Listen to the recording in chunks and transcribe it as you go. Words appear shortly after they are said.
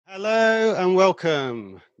Hello and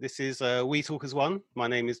welcome. This is We Talk as One. My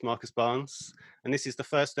name is Marcus Barnes, and this is the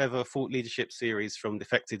first ever thought leadership series from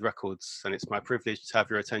Defected Records. And it's my privilege to have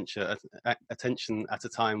your attention at a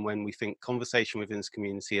time when we think conversation within this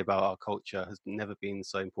community about our culture has never been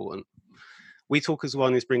so important. We Talk as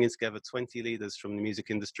One is bringing together 20 leaders from the music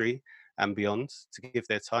industry and beyond to give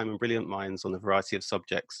their time and brilliant minds on a variety of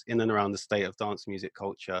subjects in and around the state of dance music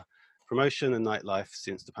culture, promotion and nightlife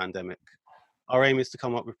since the pandemic. Our aim is to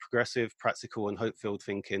come up with progressive, practical and hope-filled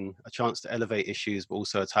thinking, a chance to elevate issues but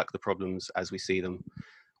also attack the problems as we see them.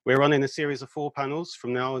 We're running a series of 4 panels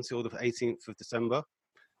from now until the 18th of December.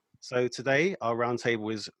 So today our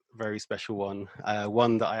roundtable is a very special one,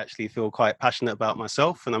 one that I actually feel quite passionate about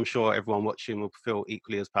myself, and I'm sure everyone watching will feel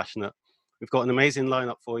equally as passionate. We've got an amazing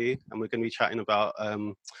lineup for you, and we're going to be chatting about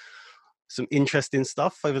some interesting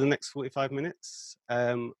stuff over the next 45 minutes.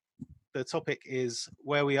 The topic is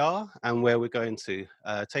where we are and where we're going to,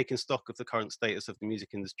 taking stock of the current status of the music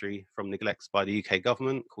industry from neglects by the UK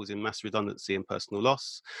government, causing mass redundancy and personal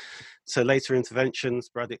loss, to later interventions,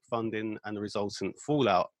 sporadic funding and the resultant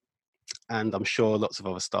fallout. And I'm sure lots of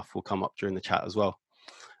other stuff will come up during the chat as well.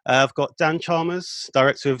 I've got Dan Chalmers,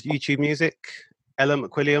 Director of YouTube Music, Ella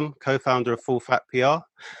McWilliam, Co-founder of Full Fat PR,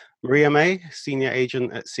 Maria May, Senior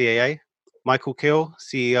Agent at CAA, Michael Kill,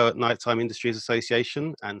 CEO at Nighttime Industries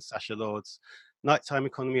Association, and Sasha Lords, Nighttime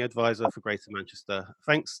Economy Advisor for Greater Manchester.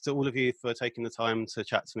 Thanks to all of you for taking the time to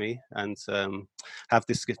chat to me and have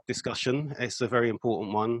this discussion. It's a very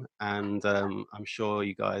important one, and I'm sure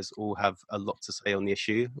you guys all have a lot to say on the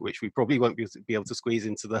issue, which we probably won't be able to squeeze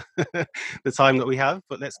into the, the time that we have,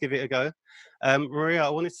 but let's give it a go. Maria, I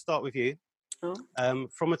wanted to start with you.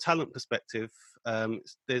 From a talent perspective,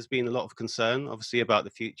 there's been a lot of concern, obviously, about the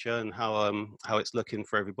future and how it's looking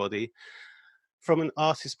for everybody. From an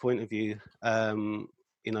artist point of view,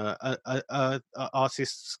 you know, are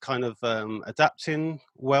artists kind of adapting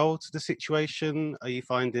well to the situation? Are you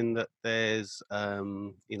finding that there's,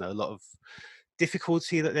 you know, a lot of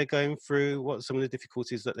difficulty that they're going through? What are some of the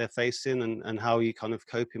difficulties that they're facing, and how are you kind of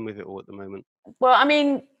coping with it all at the moment? Well, I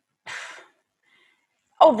mean,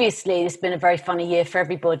 obviously it's been a very funny year for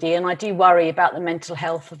everybody, and I do worry about the mental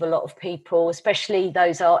health of a lot of people, especially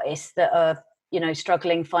those artists that are, you know,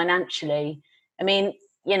 struggling financially. I mean,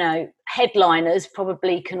 you know, headliners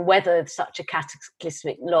probably can weather such a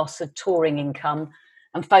cataclysmic loss of touring income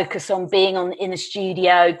and focus on being in a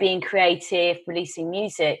studio, being creative, releasing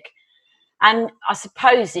music. And I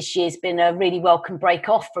suppose this year's been a really welcome break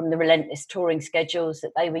off from the relentless touring schedules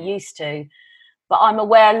that they were used to. But I'm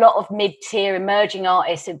aware a lot of mid-tier emerging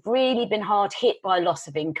artists have really been hard hit by loss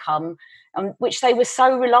of income, which they were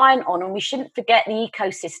so reliant on. And we shouldn't forget the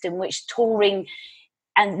ecosystem which touring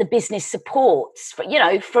and the business supports, you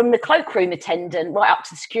know, from the cloakroom attendant right up to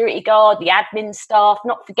the security guard, the admin staff,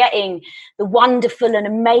 not forgetting the wonderful and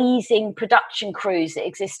amazing production crews that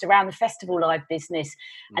exist around the festival live business.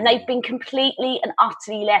 And they've been completely and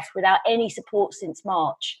utterly left without any support since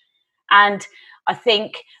March. And I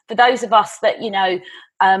think for those of us that, you know,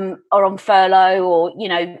 are on furlough or, you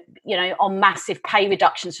know, on massive pay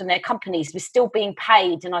reductions from their companies, we're still being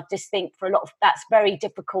paid. And I just think for a lot of that's very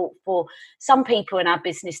difficult for some people in our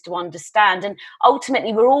business to understand. And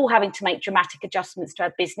ultimately, we're all having to make dramatic adjustments to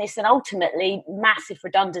our business. And ultimately, massive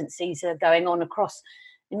redundancies are going on across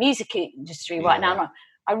the music industry right now. And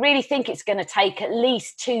I really think it's going to take at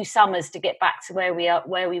least 2 summers to get back to where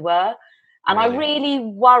we were. And I really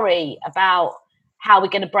worry about how we're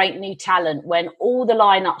going to break new talent when all the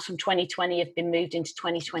lineups from 2020 have been moved into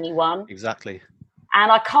 2021. Exactly.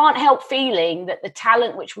 And I can't help feeling that the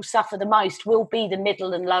talent which will suffer the most will be the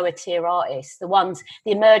middle and lower tier artists, the ones,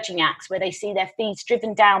 the emerging acts where they see their fees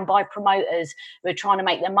driven down by promoters who are trying to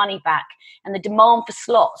make their money back. And the demand for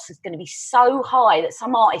slots is going to be so high that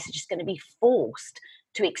some artists are just going to be forced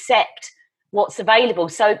to accept what's available.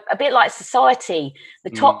 So a bit like society,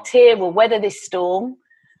 the top tier will weather this storm,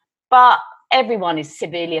 but everyone is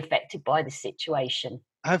severely affected by the situation.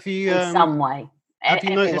 Have you in some way? Have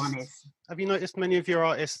you noticed many of your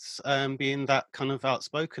artists being that kind of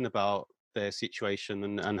outspoken about their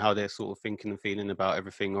situation and how they're sort of thinking and feeling about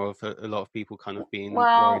everything, or have a lot of people kind of been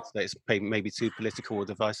worried that it's maybe too political or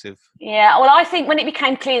divisive? Yeah, well, I think when it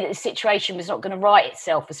became clear that the situation was not going to right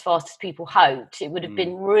itself as fast as people hoped, it would have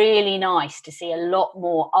been really nice to see a lot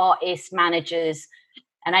more artists, managers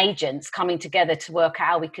and agents coming together to work out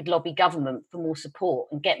how we could lobby government for more support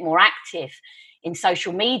and get more active in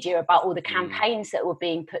social media about all the campaigns that were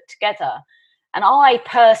being put together. And I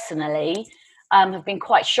personally have been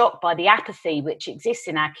quite shocked by the apathy which exists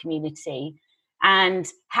in our community, and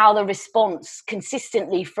how the response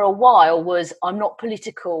consistently for a while was, I'm not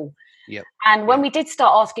political, Yep. And when we did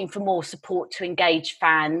start asking for more support to engage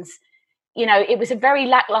fans, you know, it was a very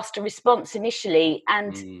lackluster response initially.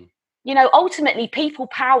 And, you know, ultimately people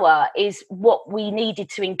power is what we needed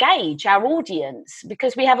to engage our audience,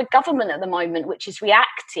 because we have a government at the moment which is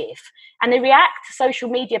reactive, and they react to social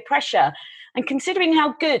media pressure. And considering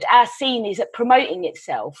how good our scene is at promoting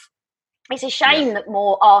itself, it's a shame that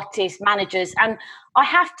more artists, managers, and I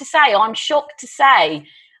have to say, I'm shocked to say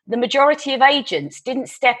the majority of agents didn't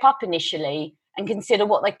step up initially and consider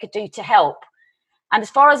what they could do to help. And as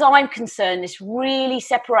far as I'm concerned, this really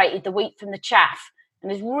separated the wheat from the chaff,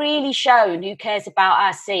 and has really shown who cares about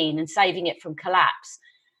our scene and saving it from collapse,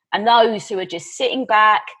 and those who are just sitting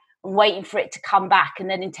back and waiting for it to come back and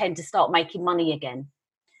then intend to start making money again.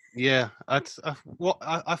 Yeah, I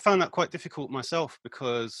found that quite difficult myself,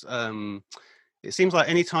 because it seems like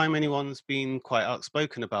anytime anyone's been quite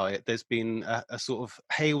outspoken about it, there's been a sort of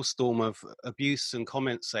hailstorm of abuse and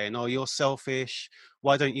comments saying, "Oh, you're selfish.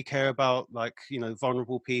 Why don't you care about, like, you know,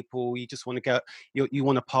 vulnerable people? You just want to you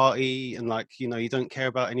want to party, and, like, you know, you don't care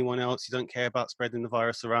about anyone else. You don't care about spreading the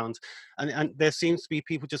virus around." And there seems to be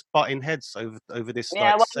people just butting heads over this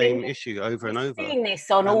same issue over and over. Seeing this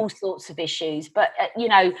on all sorts of issues, but you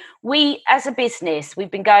know, we as a business, we've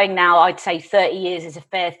been going now, I'd say 30 years is a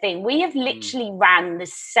fair thing. We have literally ran the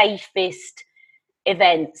safest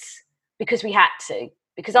events because we had to,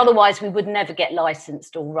 because otherwise we would never get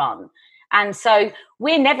licensed or run. And so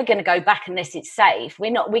we're never going to go back unless it's safe.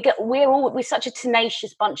 We're such a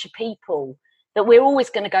tenacious bunch of people that we're always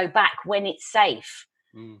going to go back when it's safe.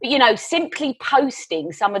 But, you know, simply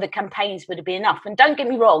posting some of the campaigns would have been enough. And don't get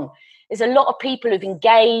me wrong, there's a lot of people who've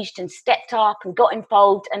engaged and stepped up and got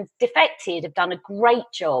involved and Defected have done a great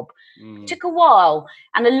job. It took a while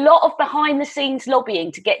and a lot of behind the scenes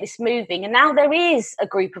lobbying to get this moving. And now there is a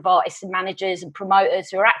group of artists and managers and promoters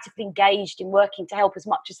who are actively engaged in working to help as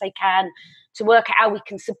much as they can, to work out how we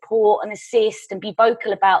can support and assist and be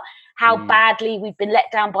vocal about how badly we've been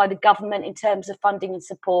let down by the government in terms of funding and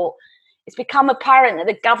support. It's become apparent that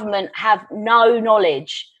the government have no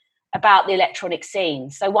knowledge about the electronic scene.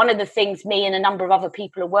 So one of the things me and a number of other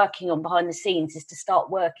people are working on behind the scenes is to start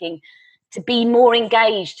working to be more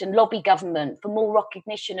engaged and lobby government for more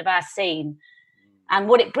recognition of our scene and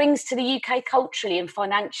what it brings to the UK culturally and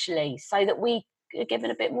financially, so that we are given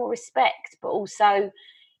a bit more respect. But also,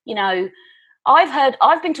 you know,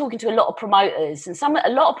 I've been talking to a lot of promoters, and a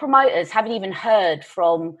lot of promoters haven't even heard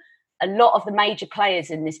from a lot of the major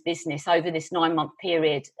players in this business over this 9-month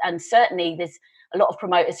period. And certainly there's a lot of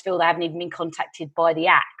promoters feel they haven't even been contacted by the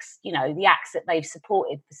acts, you know, the acts that they've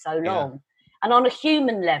supported for so long. And on a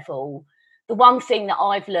human level, the one thing that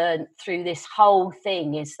I've learned through this whole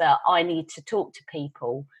thing is that I need to talk to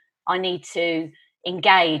people. I need to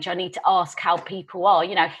engage. I need to ask how people are.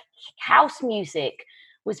 You know, house music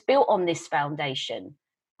was built on this foundation.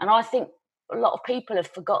 And I think a lot of people have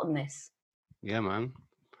forgotten this. Yeah, man.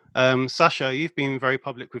 Sasha, you've been very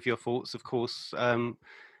public with your thoughts, of course.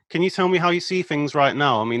 Can you tell me how you see things right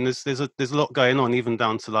now? I mean, there's a lot going on, even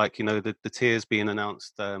down to, like, you know, the tiers being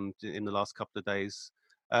announced in the last couple of days.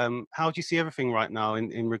 How do you see everything right now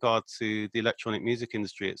in regard to the electronic music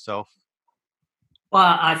industry itself?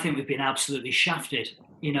 Well, I think we've been absolutely shafted.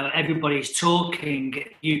 You know, everybody's talking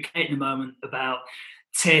UK at the moment about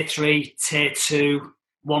tier 3, tier 2,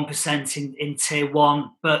 1% in tier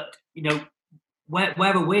 1, but, you know, where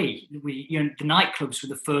are we? You know, the nightclubs were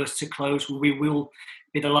the first to close. We will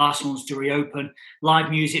be the last ones to reopen. Live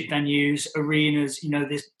music venues, arenas, you know,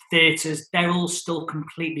 there's theatres, they're all still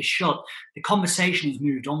completely shut. The conversation has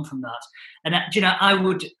moved on from that. And, you know, I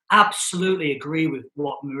would absolutely agree with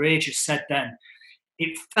what Maria just said then.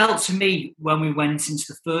 It felt to me when we went into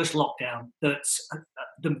the first lockdown that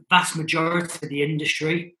the vast majority of the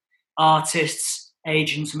industry, artists,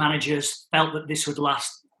 agents, managers, felt that this would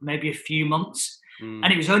last maybe a few months.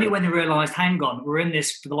 And it was only when they realised, hang on, we're in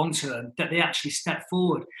this for the long term, that they actually stepped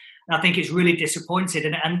forward. And I think it's really disappointed.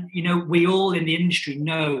 And you know, we all in the industry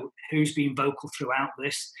know who's been vocal throughout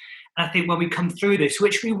this. And I think when we come through this,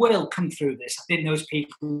 which we will come through this, I think those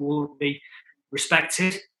people will be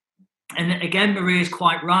respected. And again, Maria's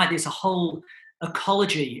quite right. There's a whole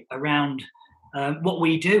ecology around what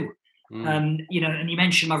we do. You know, and you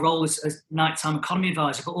mentioned my role as nighttime economy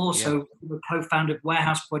advisor, but also the co-founder of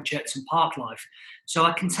Warehouse Projects and Parklife. So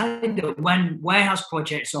I can tell you that when Warehouse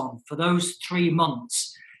Projects on, for those 3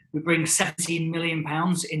 months, we bring £17 million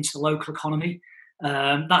into the local economy.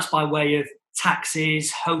 That's by way of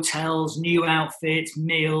taxis, hotels, new outfits,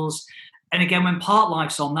 meals. And again, when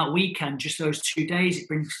Parklife's on that weekend, just those 2 days, it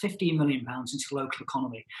brings £15 million into the local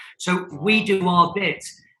economy. So we do our bit.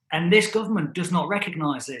 And this government does not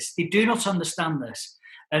recognise this. They do not understand this.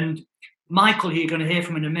 And Michael, who you're going to hear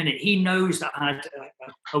from in a minute, he knows that I had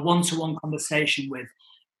a one-to-one conversation with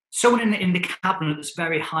someone in the cabinet that's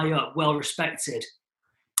very high up, well respected.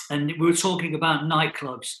 And we were talking about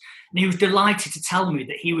nightclubs. And he was delighted to tell me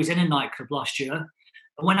that he was in a nightclub last year.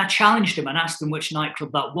 And when I challenged him and asked him which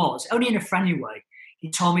nightclub that was, only in a friendly way, he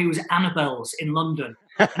told me it was Annabelle's in London.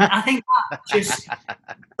 And I think that just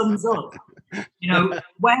sums up,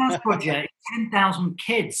 Warehouse Project, 10,000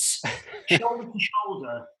 kids, shoulder to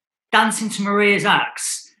shoulder, dancing to Maria's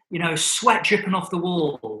axe, sweat dripping off the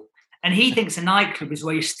wall. And he thinks a nightclub is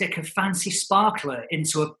where you stick a fancy sparkler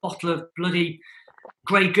into a bottle of bloody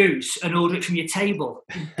Grey Goose and order it from your table.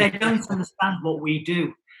 They don't understand what we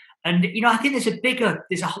do. And, I think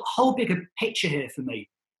there's a whole bigger picture here for me.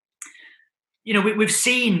 We've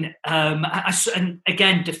seen, and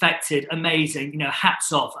again, Defected, amazing,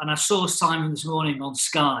 hats off. And I saw Simon this morning on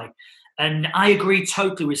Sky, and I agree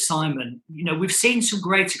totally with Simon. We've seen some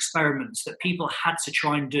great experiments that people had to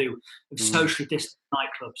try and do with socially distant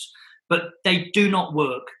nightclubs, but they do not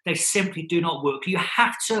work. They simply do not work. You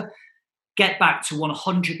have to get back to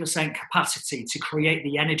 100% capacity to create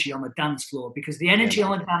the energy on the dance floor, because the energy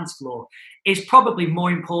on the dance floor is probably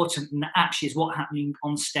more important than actually is what's happening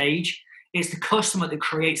on stage. It's the customer that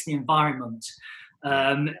creates the environment.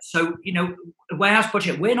 So, Warehouse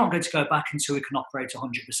Project, we're not going to go back until we can operate 100%.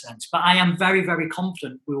 But I am very, very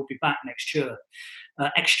confident we will be back next year.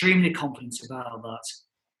 Extremely confident about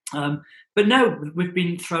that. But no, we've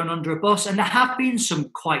been thrown under a bus. And there have been some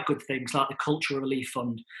quite good things, like the Cultural Relief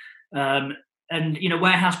Fund. And,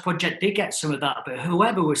 Warehouse Project did get some of that. But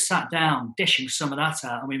whoever was sat down dishing some of that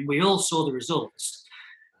out, we all saw the results.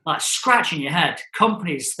 Like scratching your head,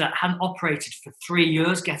 companies that hadn't operated for 3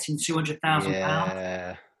 years getting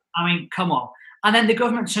 £200,000. Come on. And then the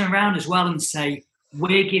government turn around as well and say,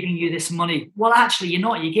 we're giving you this money. Well, actually, you're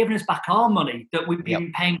not. You're giving us back our money that we've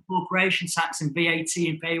been paying corporation tax and VAT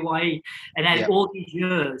and PAYE and then all these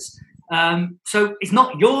years. So it's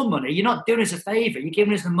not your money. You're not doing us a favour. You're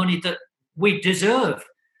giving us the money that we deserve.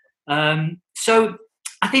 So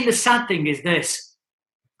I think the sad thing is this.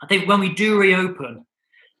 I think when we do reopen,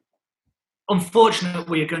 unfortunately,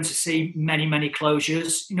 we are going to see many, many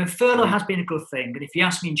closures. Furlough has been a good thing. And if you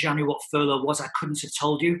asked me in January what furlough was, I couldn't have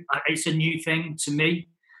told you. It's a new thing to me.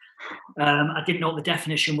 I didn't know what the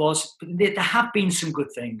definition was. But there have been some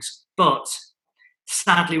good things. But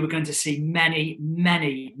sadly, we're going to see many,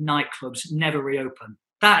 many nightclubs never reopen.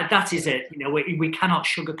 That is it. We cannot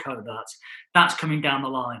sugarcoat that. That's coming down the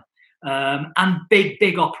line. And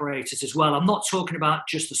big operators as well. I'm not talking about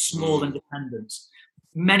just the small independents.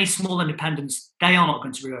 Many small independents, they are not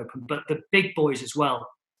going to reopen, but the big boys as well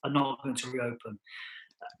are not going to reopen.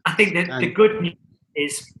 I think that the good news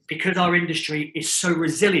is because our industry is so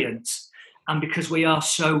resilient and because we are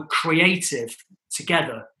so creative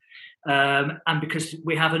together and because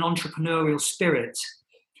we have an entrepreneurial spirit,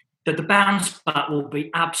 that the bounce back will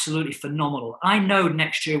be absolutely phenomenal. I know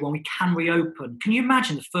next year when we can reopen, can you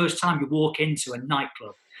imagine the first time you walk into a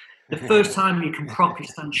nightclub? The first time you can properly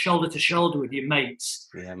stand shoulder to shoulder with your mates.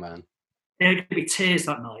 Yeah, man. There are going to be tears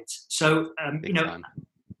that night. So,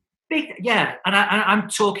 big, yeah. And I'm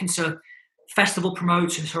talking to festival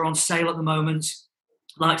promoters who are on sale at the moment,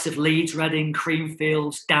 likes of Leeds, Reading,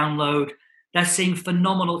 Creamfields, Download. They're seeing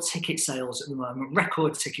phenomenal ticket sales at the moment,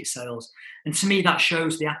 record ticket sales. And to me, that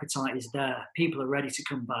shows the appetite is there. People are ready to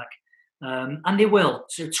come back. And they will.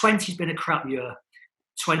 So 20's been a crap year.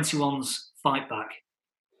 21's fight back.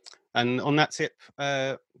 And on that tip,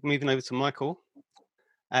 moving over to Michael,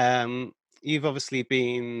 you've obviously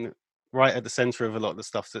been right at the centre of a lot of the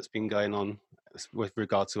stuff that's been going on with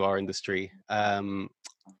regard to our industry. Can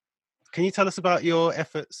you tell us about your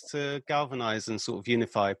efforts to galvanise and sort of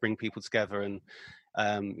unify, bring people together? And,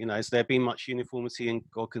 has there been much uniformity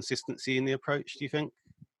or consistency in the approach, do you think?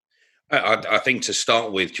 I think to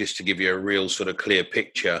start with, just to give you a real sort of clear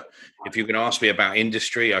picture, if you can ask me about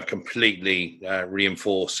industry, I completely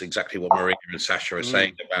reinforce exactly what Maria and Sasha are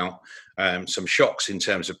saying about some shocks in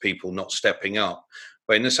terms of people not stepping up.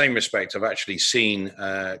 But in the same respect, I've actually seen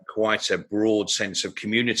quite a broad sense of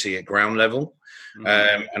community at ground level.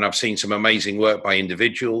 And I've seen some amazing work by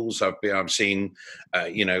individuals. I've seen,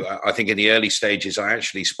 I think in the early stages, I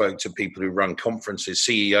actually spoke to people who run conferences,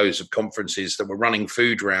 CEOs of conferences that were running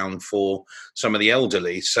food round for some of the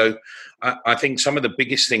elderly. So I think some of the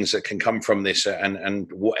biggest things that can come from this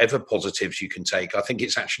and whatever positives you can take, I think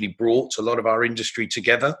it's actually brought a lot of our industry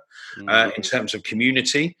together in terms of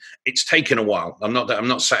community. It's taken a while. I'm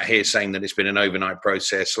not sat here saying that it's been an overnight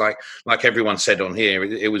process. Like everyone said on here,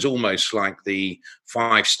 it was almost like the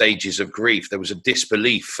 5 stages of grief. There was a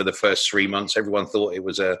disbelief for the first 3 months. Everyone thought it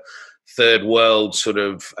was a third world sort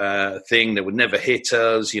of thing that would never hit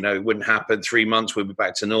us. It wouldn't happen. 3 months, we'd be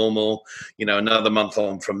back to normal. Another month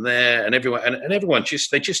on from there, and everyone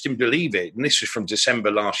just didn't believe it. And this was from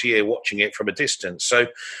December last year, watching it from a distance. So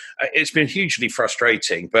it's been hugely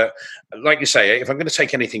frustrating. But like you say, if I'm going to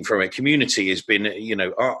take anything from it, community has been,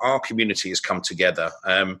 our community has come together.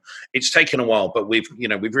 It's taken a while, but we've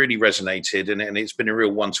really resonated, and it's been a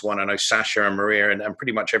real one-to-one. I know Sasha and Maria and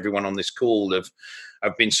pretty much everyone on this call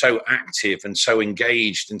have been so active and so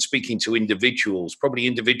engaged and speaking to individuals, probably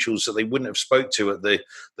individuals that they wouldn't have spoke to at the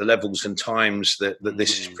levels and times that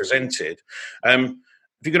this is presented. If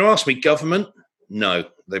you're going to ask me, government, no,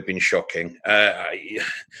 they've been shocking.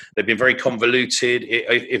 They've been very convoluted.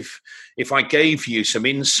 If I gave you some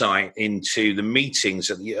insight into the meetings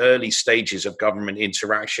at the early stages of government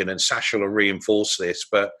interaction, and Sasha will reinforce this,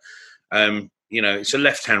 but it's a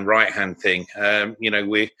left-hand, right-hand thing.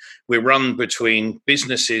 We're run between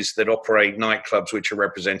businesses that operate nightclubs, which are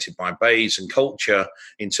represented by Bays, and culture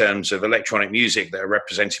in terms of electronic music that are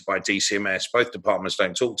represented by DCMS. Both departments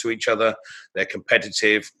don't talk to each other. They're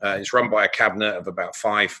competitive. It's run by a cabinet of about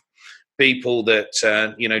 5 people that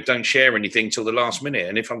don't share anything till the last minute.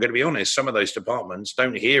 And if I'm going to be honest, some of those departments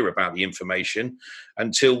don't hear about the information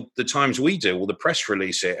until the times we do, or the press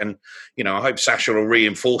release it. And I hope Sasha will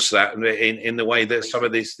reinforce that in the way that some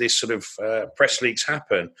of this sort of press leaks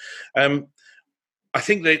happen. I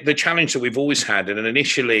think the challenge that we've always had, and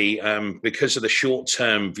initially, because of the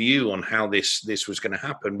short-term view on how this was going to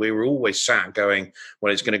happen, we were always sat going,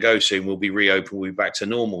 well, it's going to go soon, we'll be reopened, we'll be back to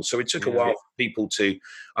normal. So it took a while for people to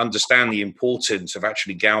understand the importance of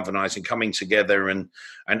actually galvanizing, coming together and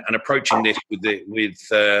approaching this with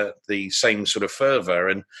the same sort of fervor.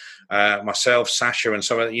 And myself, Sasha, and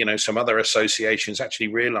some other associations actually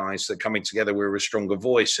realized that coming together we were a stronger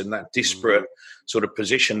voice, and that disparate sort of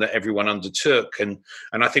position that everyone undertook. And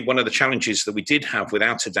I think one of the challenges that we did have,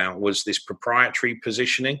 without a doubt, was this proprietary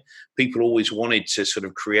positioning. People always wanted to sort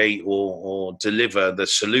of create or deliver the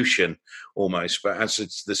solution almost, but as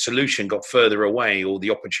the solution got further away, or the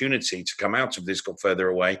opportunity to come out of this got further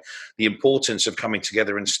away, the importance of coming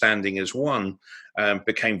together and standing as one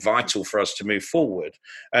became vital for us to move forward.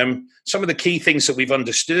 Some of the key things that we've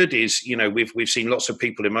understood is, we've seen lots of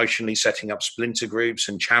people emotionally setting up splinter groups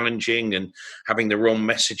and challenging and having the wrong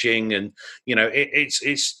messaging, and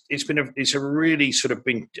it's a really sort of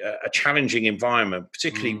been a challenging environment,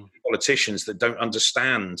 particularly politicians that don't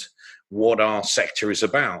understand what our sector is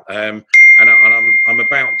about. And I'm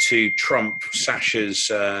about to trump Sasha's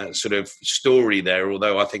sort of story there,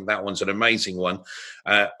 although I think that one's an amazing one.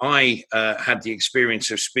 I had the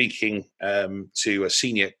experience of speaking to a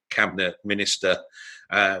senior cabinet minister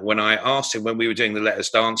when I asked him, when we were doing the Let Us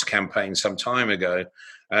Dance campaign some time ago,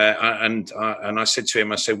 and I said to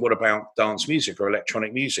him, I said, what about dance music or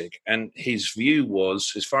electronic music? And his view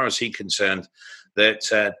was, as far as he's concerned,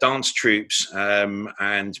 that dance troupes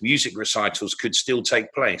and music recitals could still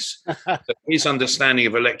take place. So his understanding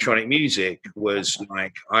of electronic music was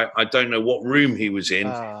like, I don't know what room he was in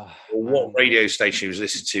or what radio station he was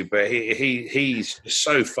listening to, but he's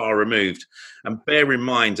so far removed. And bear in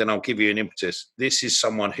mind, and I'll give you an impetus, this is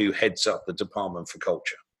someone who heads up the Department for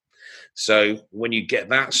Culture. So when you get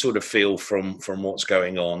that sort of feel from what's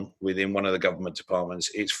going on within one of the government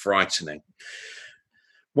departments, it's frightening.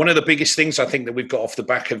 One of the biggest things I think that we've got off the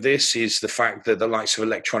back of this is the fact that the likes of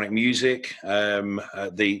electronic music,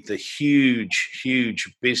 the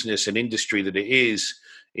huge business and industry that it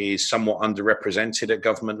is somewhat underrepresented at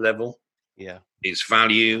government level. Yeah, its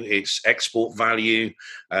value, its export value,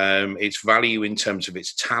 its value in terms of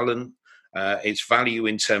its talent, its value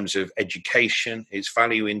in terms of education, its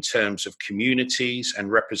value in terms of communities and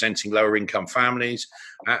representing lower income families,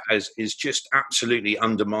 is just absolutely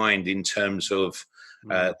undermined in terms of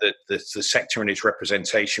the sector and its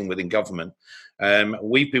representation within government.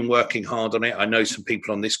 We've been working hard on it. I know some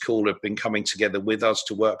people on this call have been coming together with us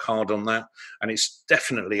to work hard on that. And it's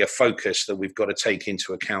definitely a focus that we've got to take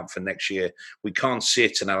into account for next year. We can't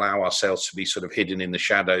sit and allow ourselves to be sort of hidden in the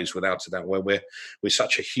shadows without a doubt, where we're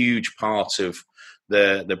such a huge part of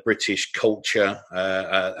the British culture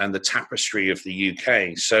and the tapestry of the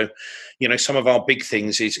UK. So, some of our big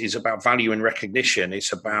things is about value and recognition.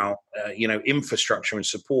 It's about, infrastructure and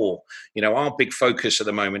support. Our big focus at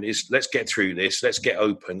the moment is let's get through this, let's get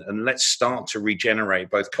open, and let's start to regenerate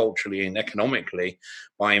both culturally and economically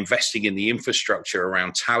by investing in the infrastructure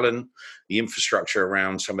around talent, the infrastructure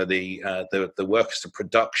around some of the workers to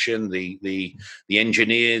production, the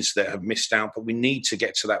engineers that have missed out. But we need to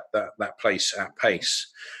get to that place at pace.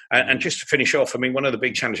 And just to finish off, one of the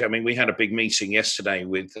big challenges, we had a big meeting yesterday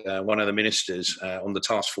with one of the ministers on the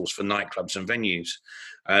task force for nightclubs and venues.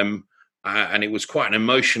 And it was quite an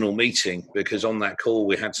emotional meeting, because on that call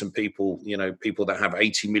we had some people, people that have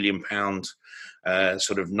 £80 million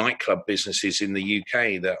sort of nightclub businesses in the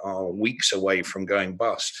UK that are weeks away from going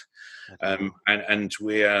bust. And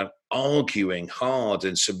we're arguing hard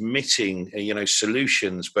and submitting,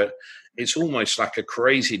 solutions, but it's almost like a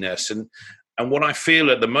craziness. And what I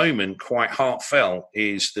feel at the moment, quite heartfelt,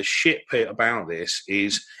 is the shit bit about this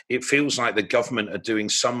is it feels like the government are doing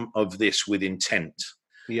some of this with intent.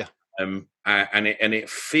 Yeah. And it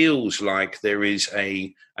feels like there is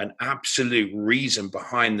an absolute reason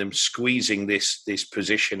behind them squeezing this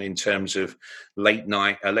position in terms of late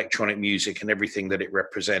night electronic music and everything that it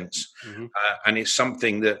represents. Mm-hmm. And it's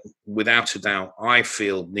something that, without a doubt, I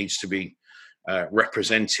feel needs to be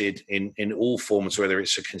represented in all forms, whether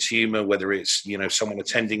it's a consumer, whether it's someone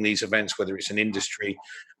attending these events, whether it's an industry.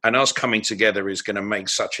 And us coming together is going to make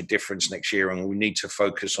such a difference next year, and we need to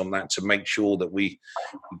focus on that to make sure that we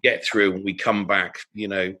get through and we come back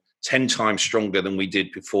 10 times stronger than we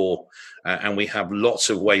did before, and we have lots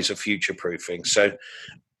of ways of future proofing. So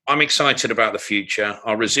I'm excited about the future.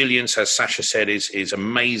 Our resilience, as Sasha said, is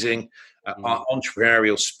amazing. Our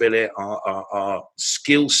entrepreneurial spirit, our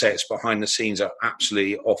skill sets behind the scenes are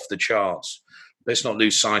absolutely off the charts. Let's not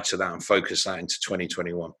lose sight of that and focus that into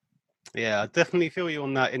 2021. Yeah, I definitely feel you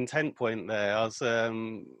on that intent point there. I was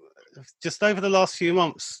just over the last few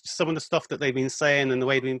months, some of the stuff that they've been saying and the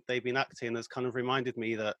way they've been acting has kind of reminded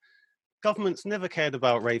me that governments never cared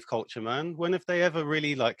about rave culture, man. When have they ever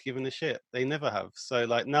really given a shit? They never have. So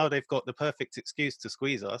now they've got the perfect excuse to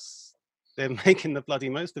squeeze us. They're making the bloody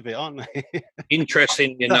most of it, aren't they?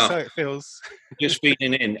 Interestingly enough, that's how it feels. Just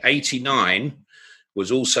feeding in, 89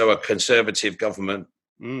 was also a Conservative government,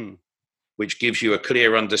 which gives you a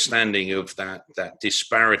clear understanding of that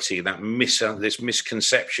disparity, this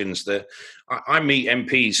misconceptions that I meet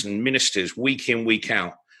MPs and ministers week in, week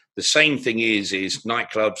out. The same thing is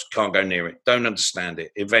nightclubs, can't go near it, don't understand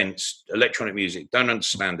it. Events, electronic music, don't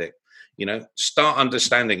understand it. Start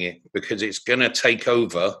understanding it, because it's going to take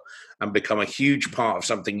over and become a huge part of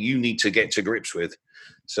something you need to get to grips with.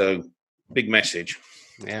 So, big message.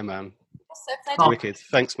 Yeah, man. So wicked.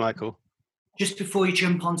 Thanks, Michael. Just before you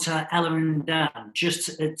jump onto Ella and Dan,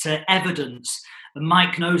 just to evidence, and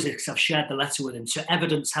Mike knows it because I've shared the letter with him, to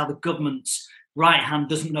evidence how the government's right hand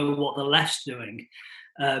doesn't know what the left's doing.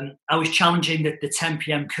 I was challenging the 10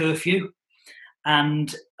 p.m. curfew.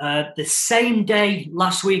 And the same day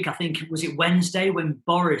last week, I think, was it Wednesday, when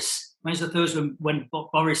Thursday, when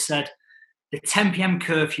Boris said, the 10 p.m.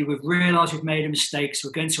 curfew, we've realised we've made a mistake, so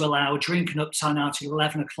we're going to allow drinking up till now till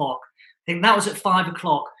 11 o'clock. I think that was at 5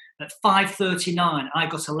 o'clock. At 5:39, I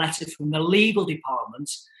got a letter from the legal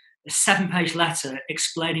department, a 7-page letter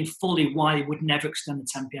explaining fully why they would never extend the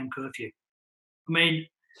 10 p.m. curfew. I mean,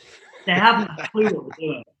 they haven't a clue what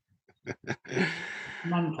they're doing.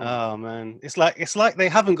 Oh man, it's like they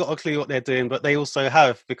haven't got a clue what they're doing, but they also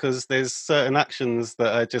have, because there's certain actions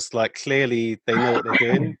that are just clearly they know what they're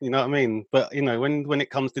doing. You know what I mean? But when it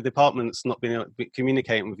comes to departments not being able to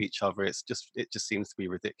communicating with each other, it just seems to be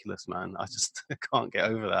ridiculous, man. I just can't get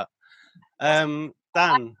over that.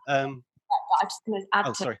 Dan, I'm just going to add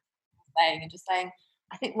to sorry. saying,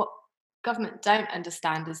 I think what government don't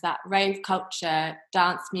understand is that rave culture,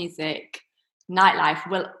 dance music, nightlife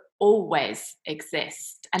will always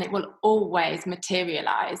exist, and it will always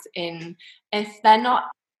materialize if they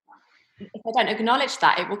don't acknowledge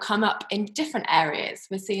that, it will come up in different areas.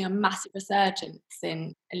 We're seeing a massive resurgence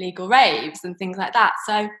in illegal raves and things like that.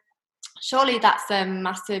 So surely that's a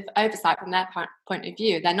massive oversight from their point of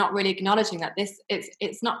view. They're not really acknowledging that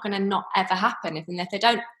it's not going to not ever happen if they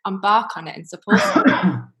don't embark on it and support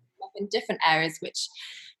it in different areas,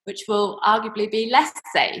 which will arguably be less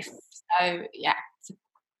safe. So yeah, it's a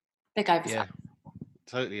big oversight. Yeah,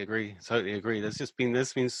 totally agree. There's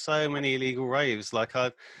been so many illegal raves.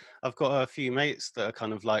 I've got a few mates that are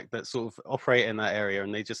kind of that sort of operate in that area,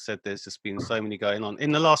 and they just said there's just been so many going on.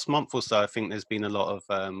 In the last month or so, I think there's been a lot of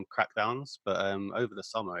crackdowns, but over the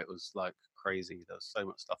summer it was crazy. There was so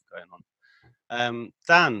much stuff going on.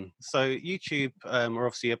 Dan, so YouTube are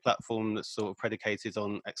obviously a platform that's sort of predicated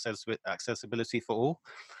on accessibility for all.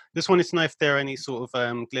 Just wanted to know if there are any sort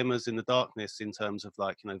of glimmers in the darkness in terms of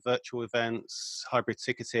virtual events, hybrid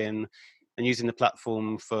ticketing, and using the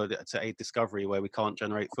platform to aid discovery where we can't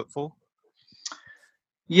generate footfall.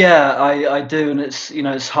 Yeah, I do, and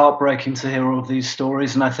it's heartbreaking to hear all of these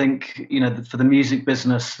stories. And I think for the music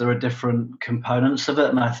business there are different components of it,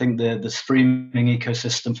 and I think the streaming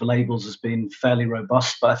ecosystem for labels has been fairly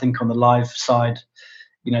robust. But I think on the live side,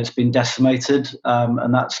 it's been decimated,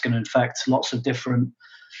 and that's going to affect lots of different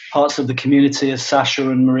parts of the community, as Sasha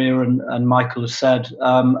and Maria and Michael have said.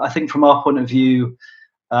 I think from our point of view,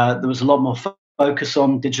 there was a lot more focus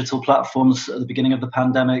on digital platforms at the beginning of the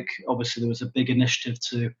pandemic. Obviously, there was a big initiative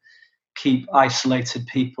to keep isolated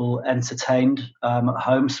people entertained at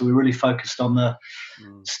home. So we really focused on the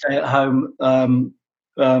stay-at-home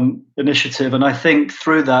initiative. And I think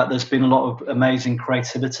through that, there's been a lot of amazing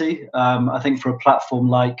creativity. I think for a platform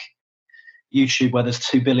like YouTube, where there's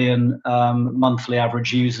 2 billion monthly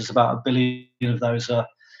average users, about 1 billion of those are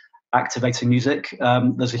activating music.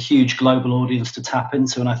 There's a huge global audience to tap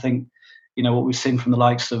into. And I think, you know, what we've seen from the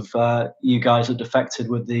likes of you guys at Defected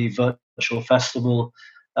with the virtual festival,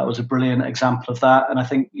 that was a brilliant example of that. And I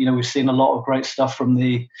think, you know, we've seen a lot of great stuff from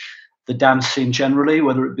the dance scene generally,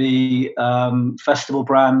 whether it be festival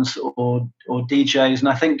brands or DJs. And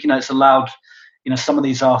I think, you know, it's allowed, you know, some of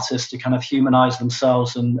these artists to kind of humanize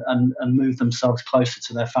themselves and move themselves closer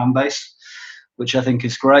to their fan base, which I think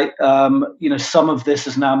is great. You know, some of this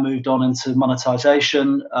has now moved on into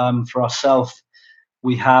monetization. For ourselves,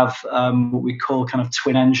 we have what we call kind of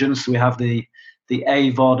twin engines. So we have the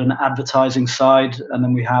AVOD and advertising side, and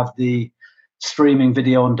then we have the streaming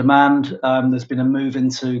video on demand. There's been a move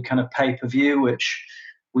into kind of pay-per-view, which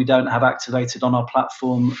we don't have activated on our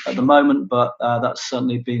platform at the moment, but that's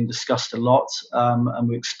certainly been discussed a lot, and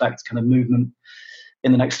we expect kind of movement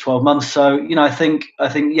in the next 12 months. So, you know, I think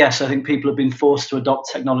yes, I think people have been forced to adopt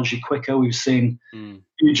technology quicker. We've seen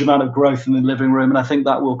huge amount of growth in the living room, and I think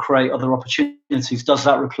that will create other opportunities. Does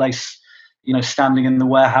that replace, you know, standing in the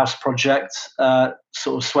warehouse project,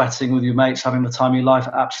 sort of sweating with your mates, having the time of your life?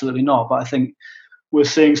 Absolutely not. But I think we're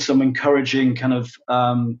seeing some encouraging kind of,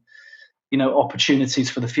 you know, opportunities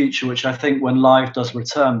for the future, which I think when live does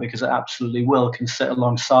return, because it absolutely will, can sit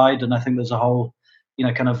alongside. And I think there's a whole, you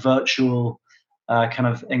know, kind of virtual kind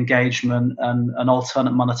of engagement and an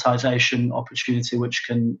alternate monetization opportunity, which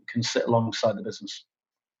can sit alongside the business.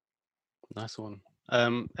 Nice one.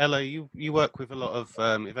 Ella, you work with a lot of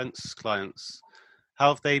events clients. How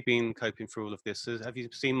have they been coping through all of this? Have you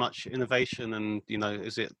seen much innovation, and, you know,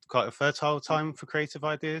 is it quite a fertile time for creative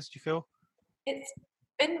ideas, do you feel? It's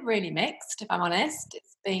been really mixed, if I'm honest.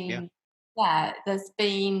 It's been, there's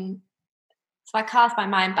been, so I cast my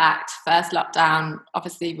mind back to first lockdown.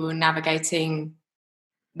 Obviously, we were navigating,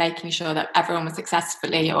 making sure that everyone was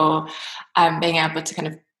successfully or being able to kind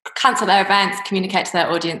of cancel their events, communicate to their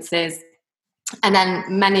audiences. And then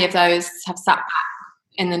many of those have sat back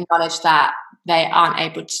in the knowledge that they aren't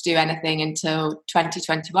able to do anything until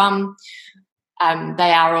 2021.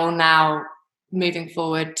 They are all now moving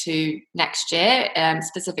forward to next year,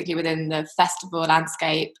 specifically within the festival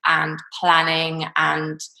landscape and planning,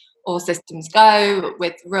 and all systems go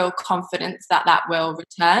with real confidence that that will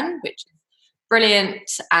return, which is brilliant.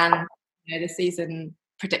 And, you know, the season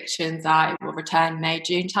predictions are it will return May,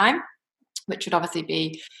 June time, which would obviously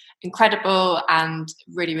be incredible and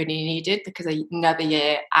really, really needed, because another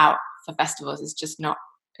year out for festivals is just not,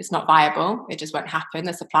 it's not viable. It just won't happen.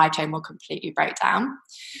 The supply chain will completely break down.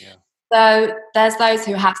 Yeah. So there's those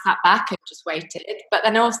who have sat back and just waited. But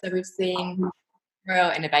then also we've seen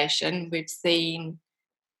real innovation. We've seen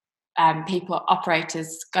people,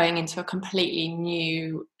 operators, going into a completely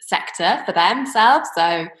new sector for themselves.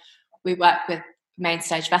 So we work with main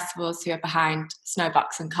stage festivals who are behind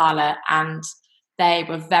Snowbox and Carla, and they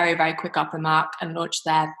were very, very quick up the mark and launched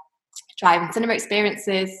their drive-in cinema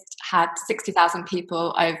experiences, had 60,000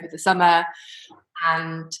 people over the summer,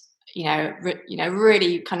 and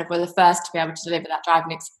really kind of were the first to be able to deliver that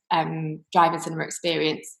drive-in cinema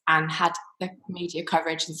experience, and had the media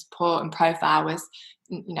coverage and support and profile was,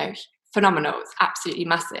 you know, phenomenal. It's absolutely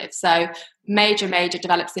massive. So major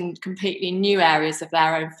develops in completely new areas of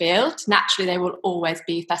their own field. Naturally, they will always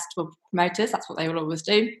be festival promoters. That's what they will always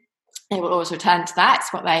do. They will always return to that.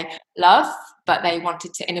 It's what they love, but they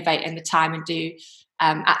wanted to innovate in the time and do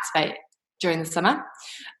activate during the summer.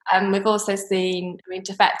 We've also seen, I mean,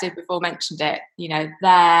 Defected, we've all mentioned it, you know,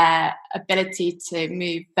 their ability to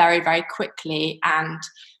move very, very quickly and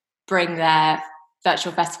bring their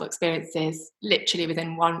virtual festival experiences literally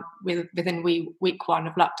within week one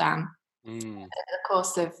of lockdown. In the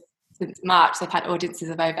course of since March, they've had audiences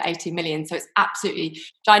of over 80 million. So it's absolutely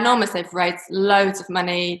ginormous. They've raised loads of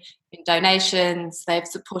money in donations. They've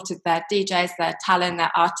supported their DJs, their talent,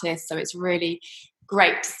 their artists. So it's really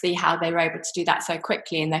great to see how they were able to do that so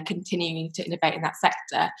quickly, and they're continuing to innovate in that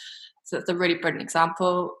sector. So it's a really brilliant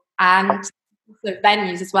example. And the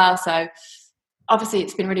venues as well. So obviously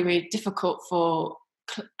it's been really, really difficult for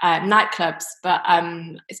nightclubs, but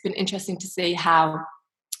it's been interesting to see how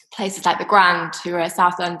places like the Grand, who are a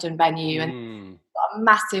South London venue and got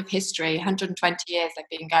massive history, 120 years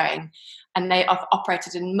they've been going, and they have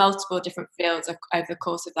operated in multiple different fields over the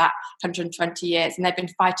course of that 120 years, and they've been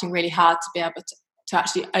fighting really hard to be able to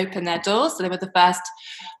actually open their doors. So they were the first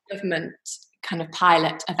government kind of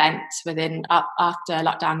pilot event after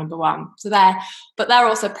lockdown number 1. So they're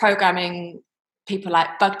also programming people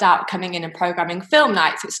like Bugged Out coming in and programming film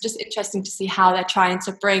nights. It's just interesting to see how they're trying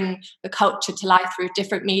to bring the culture to life through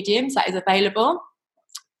different mediums that is available.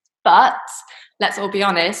 But let's all be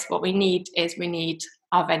honest, what we need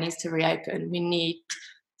our venues to reopen. We need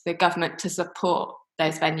the government to support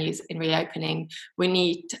those venues in reopening. We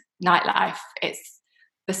need nightlife. It's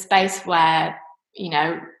the space where,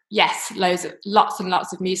 yes, lots and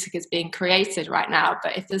lots of music is being created right now,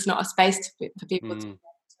 but if there's not a space for people to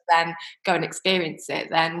then go and experience it,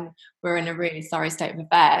 then we're in a really sorry state of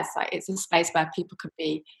affairs. Like, it's a space where people could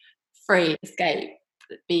be free, escape,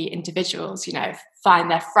 be individuals,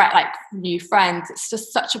 find their new friends. It's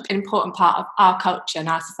just such an important part of our culture and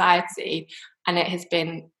our society, and it has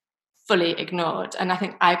been fully ignored. And I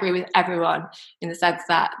think I agree with everyone in the sense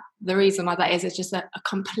that the reason why that is just a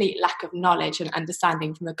complete lack of knowledge and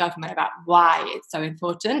understanding from the government about why it's so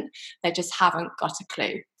important. They just haven't got a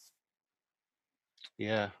clue.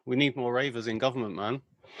 Yeah, we need more ravers in government, man.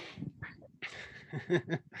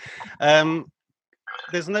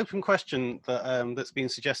 There's an open question that's been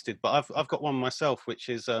suggested, but I've got one myself, which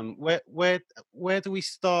is where do we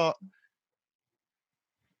start,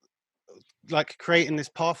 like, creating this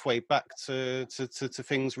pathway back to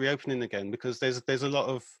things reopening again? Because there's a lot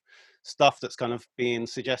of stuff that's kind of being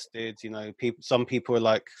suggested. Some people are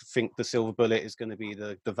like, think the silver bullet is going to be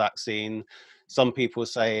the vaccine. Some people are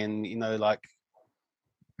saying, like,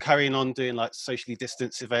 carrying on doing like socially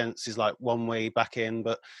distanced events is like one way back in.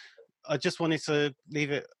 But I just wanted to leave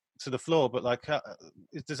it to the floor, but like,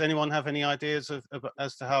 does anyone have any ideas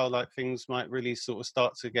as to how like things might really sort of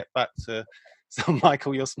start to get back to? So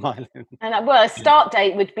Michael, you're smiling. And well, a start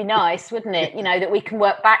date would be nice, wouldn't it? That we can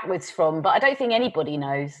work backwards from, but I don't think anybody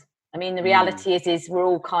knows. I mean, the reality is we're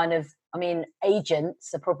all kind of,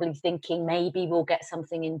 agents are probably thinking maybe we'll get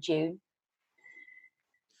something in June.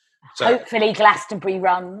 So, hopefully Glastonbury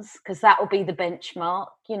runs, because that will be the benchmark,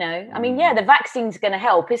 the vaccine's going to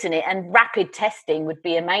help, isn't it? And rapid testing would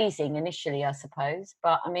be amazing initially, I suppose.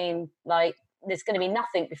 But there's going to be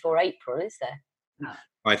nothing before April, is there? No.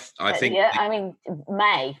 I think. Yeah,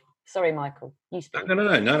 May. Sorry, Michael. You speak.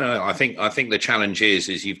 No. I think the challenge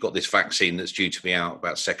is you've got this vaccine that's due to be out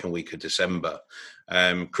about second week of December.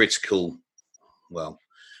 They're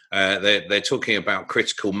talking about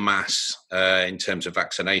critical mass in terms of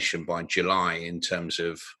vaccination by July in terms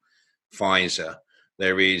of Pfizer.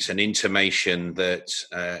 There is an intimation that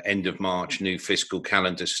end of March, new fiscal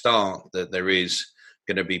calendar start, that there is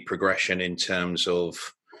going to be progression in terms of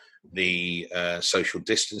the social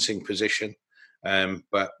distancing position.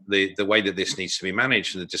 But the way that this needs to be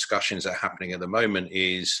managed, and the discussions that are happening at the moment,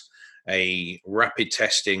 is a rapid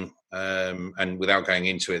testing, and without going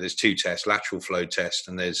into it, there's 2 tests: lateral flow test,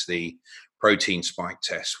 and there's the protein spike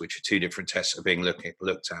test, which are 2 different tests that are being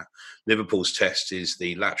looked at. Liverpool's test is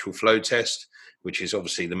the lateral flow test, which is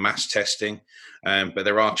obviously the mass testing, but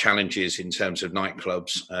there are challenges in terms of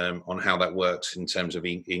nightclubs on how that works in terms of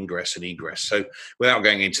ingress and egress. So without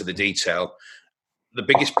going into the detail, the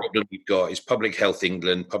biggest problem we've got is Public Health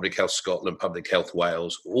England, Public Health Scotland, Public Health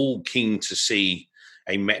Wales, all keen to see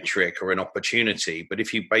a metric or an opportunity. But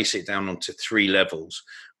if you base it down onto 3 levels,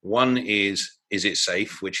 one is it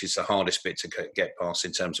safe, which is the hardest bit to get past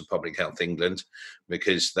in terms of Public Health England,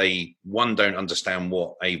 because they, don't understand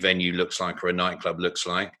what a venue looks like or a nightclub looks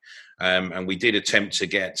like. And we did attempt to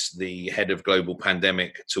get the head of global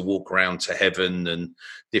pandemic to walk around to Heaven and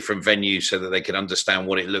different venues so that they could understand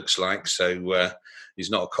what it looks like. So it's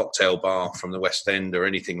not a cocktail bar from the West End or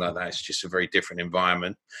anything like that. It's just a very different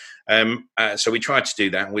environment. So we tried to do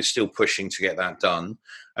that, and we're still pushing to get that done.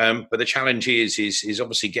 But the challenge is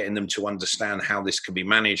obviously getting them to understand how this can be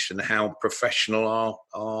managed and how professional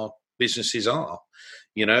our businesses are,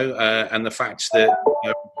 and the fact that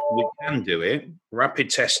we can do it. Rapid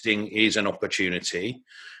testing is an opportunity.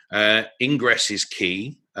 Ingress is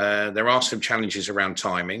key. There are some challenges around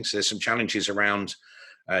timings. There's some challenges around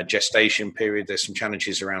gestation period. There's some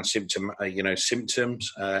challenges around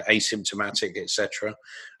symptoms, asymptomatic, etc.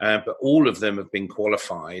 But all of them have been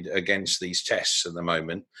qualified against these tests at the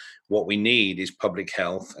moment. What we need is public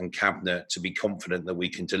health and cabinet to be confident that we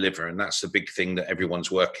can deliver, and that's the big thing that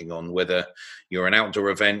everyone's working on. Whether you're an outdoor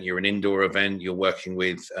event, you're an indoor event, you're working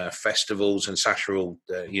with festivals, and Sasha will,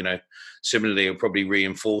 similarly, will probably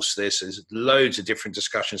reinforce this. There's loads of different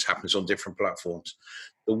discussions happens on different platforms.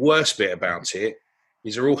 The worst bit about it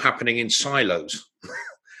is they're all happening in silos.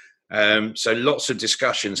 So lots of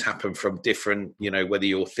discussions happen from different, whether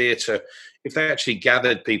you're theatre, if they actually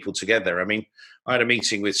gathered people together. I mean, I had a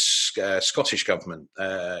meeting with Scottish government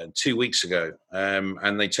 2 weeks ago,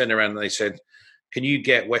 and they turned around and they said, can you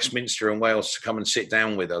get Westminster and Wales to come and sit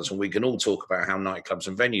down with us and we can all talk about how nightclubs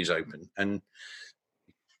and venues open? And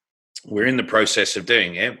we're in the process of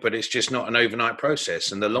doing it, but it's just not an overnight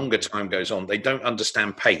process. And the longer time goes on, they don't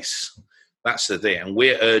understand pace. That's the thing. And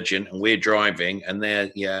we're urgent and we're driving, and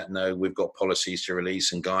we've got policies to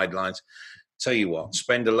release and guidelines. Tell you what,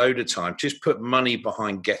 spend a load of time, just put money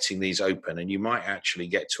behind getting these open, and you might actually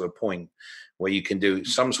get to a point where you can do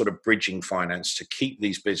some sort of bridging finance to keep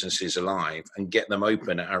these businesses alive and get them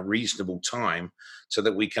open at a reasonable time so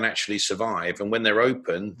that we can actually survive. And when they're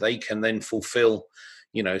open, they can then fulfill,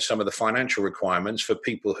 some of the financial requirements for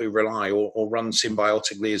people who rely or run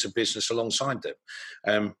symbiotically as a business alongside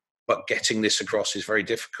them. But getting this across is very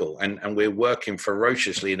difficult. And we're working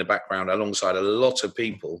ferociously in the background alongside a lot of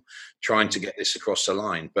people trying to get this across the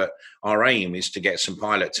line. But our aim is to get some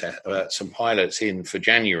pilots in for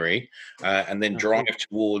January and then drive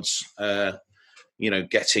towards,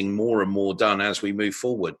 getting more and more done as we move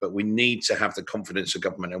forward. But we need to have the confidence of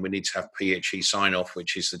government, and we need to have PHE sign off,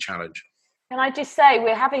 which is the challenge. Can I just say,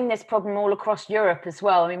 we're having this problem all across Europe as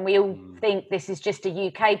well. I mean, we all think this is just a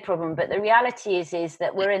UK problem, but the reality is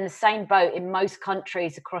that we're in the same boat in most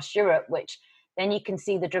countries across Europe, which then you can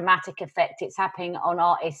see the dramatic effect it's having on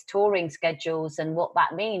artists' touring schedules and what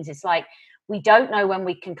that means. It's like, we don't know when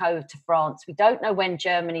we can go to France. We don't know when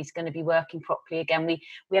Germany's going to be working properly again. We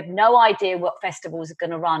have no idea what festivals are going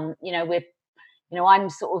to run. I'm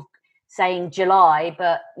sort of saying July,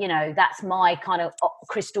 but that's my kind of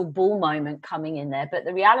crystal ball moment coming in there. But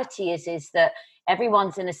the reality is that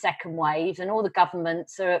everyone's in a second wave, and all the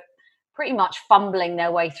governments are pretty much fumbling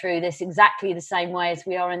their way through this exactly the same way as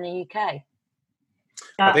we are in the UK.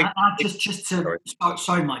 Just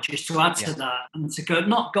to add to that, and to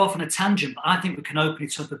not go off on a tangent, but I think we can open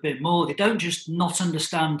it up a bit more. They don't just not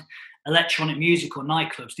understand electronic music or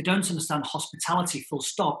nightclubs. They don't understand hospitality, full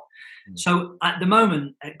stop. So at the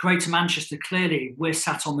moment, at Greater Manchester, clearly we're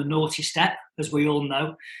sat on the naughty step, as we all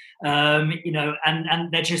know,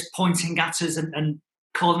 and they're just pointing at us and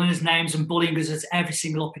calling us names and bullying us at every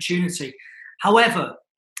single opportunity. However,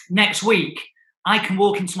 next week, I can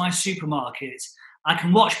walk into my supermarket, I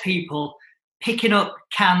can watch people picking up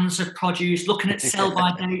cans of produce, looking at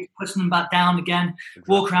sell-by date, putting them back down again,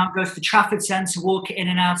 walk around, go to the Trafford Centre, walk in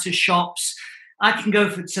and out of shops. I can go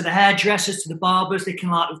to the hairdressers, to the barbers. They can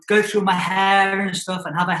go through my hair and stuff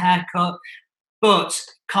and have a haircut, but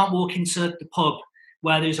can't walk into the pub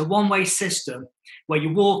where there's a one-way system where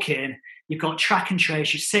you walk in, you've got track and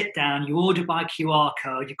trace, you sit down, you order by QR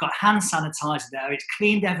code, you've got hand sanitizer there, it's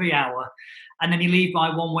cleaned every hour, and then you leave by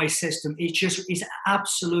one-way system. It's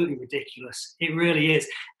absolutely ridiculous. It really is.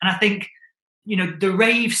 And I think, the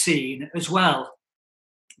rave scene as well,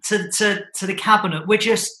 to the cabinet, we're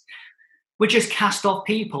just cast off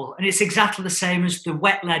people. And it's exactly the same as the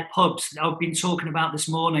wet-led pubs that I've been talking about this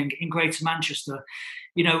morning in Greater Manchester.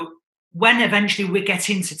 When eventually we get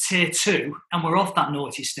into tier 2 and we're off that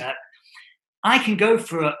naughty step, I can go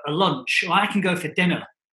for a lunch, or I can go for dinner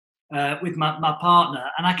with my partner,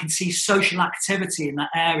 and I can see social activity in that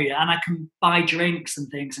area, and I can buy drinks and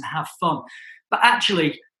things and have fun. But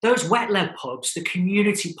actually, those wet-led pubs, the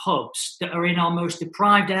community pubs that are in our most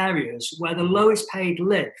deprived areas where the lowest paid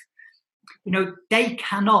live, they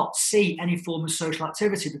cannot see any form of social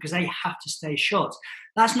activity because they have to stay shut.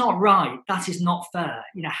 That's not right. That is not fair.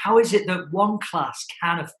 How is it that one class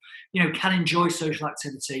can enjoy social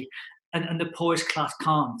activity and the poorest class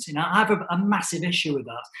can't? I have a massive issue with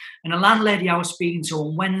that. And a landlady I was speaking to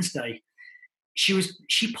on Wednesday,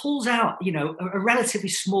 she pulls out, a relatively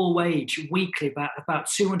small wage weekly, about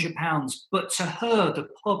 £200, but to her the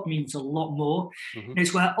pub means a lot more. Mm-hmm.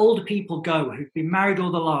 It's where older people go who've been married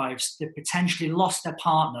all their lives, they've potentially lost their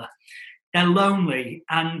partner, they're lonely,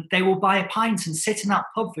 and they will buy a pint and sit in that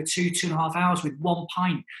pub for 2.5 hours with one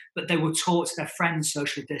pint, but they will talk to their friends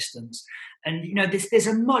social distance. And there's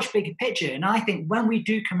a much bigger picture. And I think when we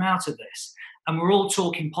do come out of this, and we're all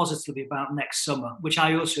talking positively about next summer, which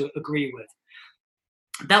I also agree with,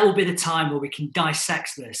 that will be the time where we can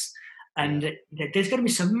dissect this. And there's going to be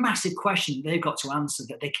some massive questions they've got to answer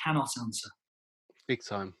that they cannot answer. Big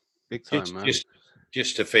time, man.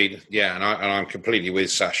 Just to feed, and I'm completely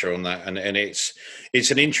with Sasha on that. And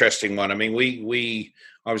it's an interesting one. I mean,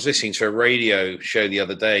 I was listening to a radio show the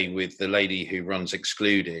other day with the lady who runs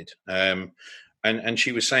Excluded. And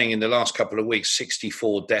she was saying in the last couple of weeks,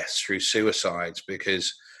 64 deaths through suicides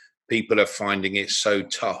because people are finding it so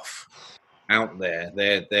tough. out there.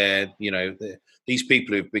 These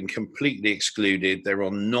people who've been completely excluded. They're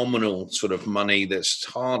on nominal sort of money that's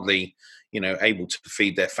hardly, able to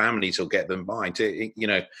feed their families or get them by.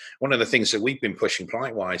 One of the things that we've been pushing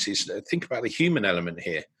Plight-wise is think about the human element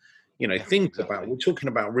here. Think about, we're talking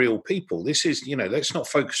about real people. This is, let's not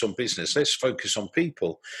focus on business. Let's focus on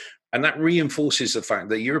people. And that reinforces the fact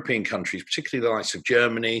that European countries, particularly the likes of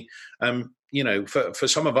Germany, for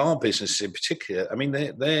some of our businesses in particular, I mean,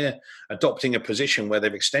 they're adopting a position where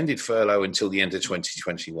they've extended furlough until the end of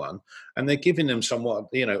 2021, and they're giving them somewhat,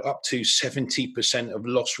 up to 70% of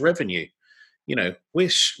lost revenue.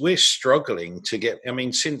 We're struggling to get, I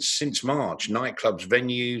mean, since March, nightclubs,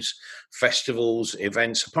 venues, festivals,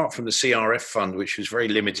 events, apart from the CRF fund, which was very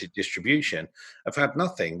limited distribution, have had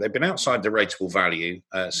nothing. They've been outside the rateable value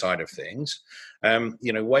side of things,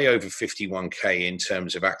 way over 51k in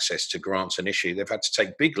terms of access to grants and issue. They've had to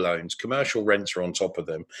take big loans, commercial rents are on top of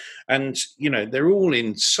them. And, they're all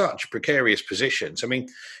in such precarious positions. I mean,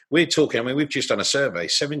 we've just done a survey,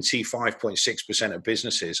 75.6% of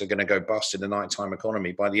businesses are going to go bust in the nighttime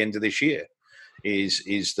economy by the end of this year.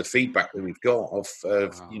 Is the feedback that we've got of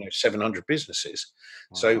 700 businesses.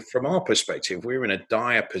 Wow. So from our perspective, we're in a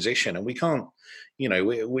dire position, and we can't,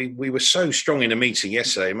 we were so strong in a meeting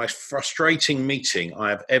yesterday, most frustrating meeting I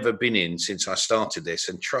have ever been in since I started this.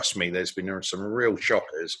 And trust me, there's been some real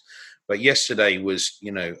shockers. But yesterday was,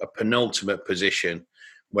 a penultimate position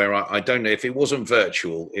where I don't know, if it wasn't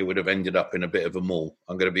virtual, it would have ended up in a bit of a mall.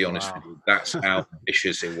 I'm going to be honest with you. That's how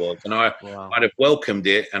vicious it was. And I'd have welcomed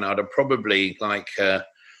it, and I'd have probably the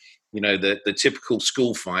typical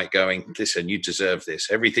school fight going, listen, you deserve this.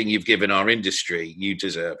 Everything you've given our industry, you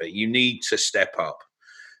deserve it. You need to step up.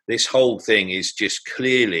 This whole thing is just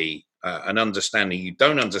clearly an understanding. You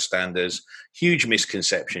don't understand us, huge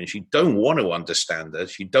misconceptions. You don't want to understand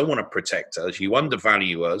us. You don't want to protect us. You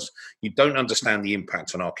undervalue us. You don't understand the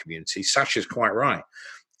impact on our community. Sasha's quite right.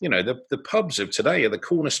 The pubs of today are the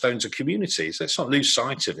cornerstones of communities. Let's not lose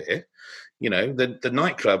sight of it. The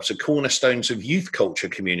nightclubs are cornerstones of youth culture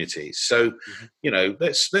communities. So,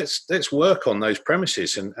 let's work on those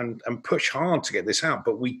premises and push hard to get this out.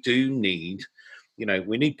 But we do need,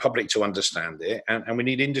 we need public to understand it, and we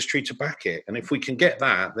need industry to back it. And if we can get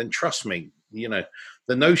that, then trust me, the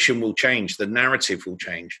notion will change, the narrative will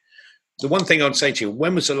change. The one thing I'd say to you,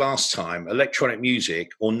 when was the last time electronic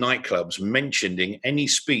music or nightclubs mentioned in any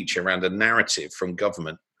speech around a narrative from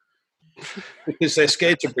government? Because they're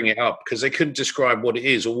scared to bring it up because they couldn't describe what it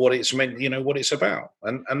is or what it's meant, what it's about.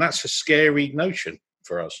 And that's a scary notion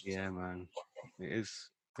for us. Yeah, man. It is.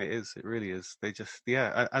 It really is. They just,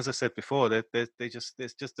 as I said before, there's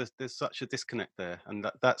such a disconnect there, and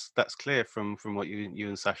that's clear from what you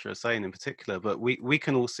and Sasha are saying in particular. But we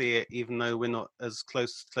can all see it, even though we're not as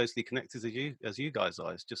closely connected as you guys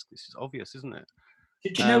are. It's just obvious, isn't it?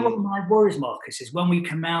 Do you know what my worries, Marcus, is when we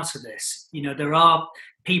come out of this, there are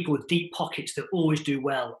people with deep pockets that always do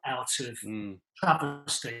well out of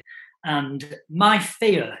travesty, and my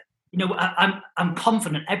fear, I'm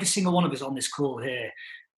confident every single one of us on this call here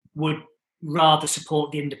would rather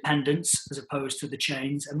support the independents as opposed to the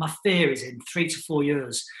chains. And my fear is in 3 to 4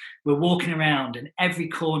 years, we're walking around and every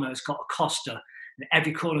corner has got a Costa and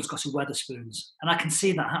every corner has got a Wetherspoons. And I can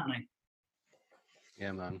see that happening.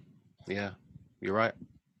 Yeah, man. Yeah, you're right.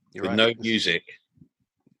 With no music.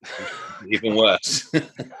 Even worse.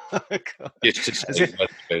 Just to say,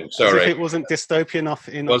 sorry. As if it wasn't dystopian enough.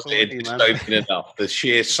 Wasn't it dystopian enough? The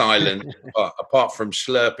sheer silence, apart from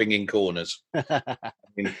slurping in corners.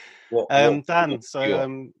 Dan,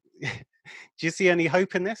 so do you see any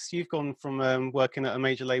hope in this? You've gone from working at a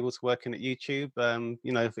major label to working at YouTube.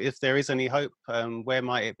 If there is any hope, where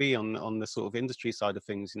might it be on the sort of industry side of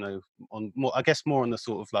things? On more, I guess, more on the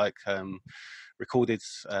sort of like recorded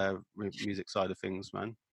music side of things,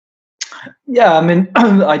 man. Yeah, I mean,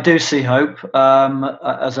 I do see hope.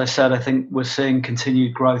 As I said, I think we're seeing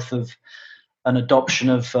continued growth of an adoption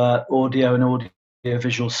of audio and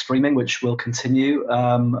audio-visual streaming, which will continue.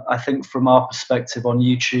 I think from our perspective on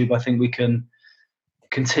YouTube, I think we can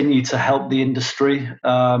continue to help the industry,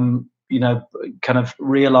 kind of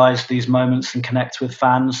realize these moments and connect with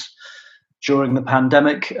fans during the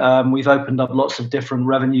pandemic. We've opened up lots of different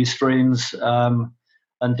revenue streams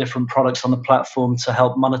and different products on the platform to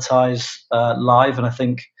help monetize live. And I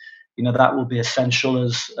think, that will be essential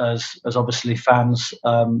as obviously fans,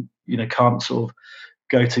 can't sort of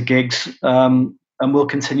go to gigs. And we'll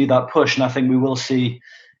continue that push. And I think we will see,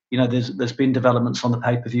 there's been developments on the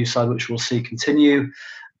pay-per-view side, which we'll see continue.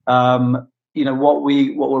 What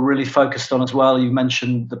we're really focused on as well, you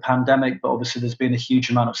mentioned the pandemic, but obviously there's been a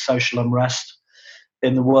huge amount of social unrest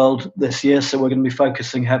in the world this year. So we're going to be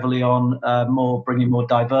focusing heavily on bringing more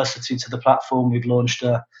diversity to the platform. We've launched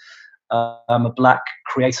a Black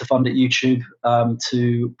Creator Fund at YouTube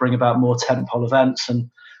to bring about more tentpole events and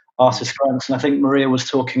artist grants. And I think Maria was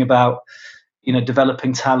talking about,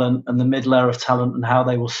 developing talent and the mid-layer of talent and how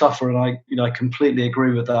they will suffer. And I completely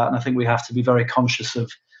agree with that. And I think we have to be very conscious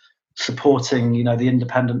of supporting, the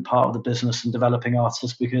independent part of the business and developing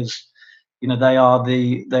artists, because, they are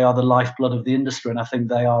the lifeblood of the industry. And I think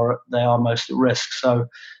they are most at risk. So,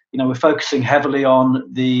 we're focusing heavily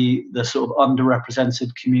on the sort of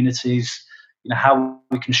underrepresented communities, how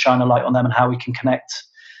we can shine a light on them and how we can connect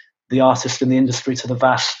the artist in the industry to the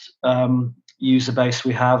vast user base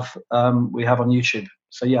we have on YouTube.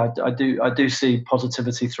 So yeah, I do see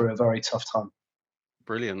positivity through a very tough time.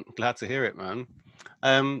 Brilliant. Glad to hear it, man.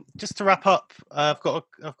 Just to wrap up, I've got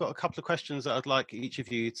a couple of questions that I'd like each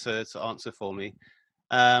of you to answer for me.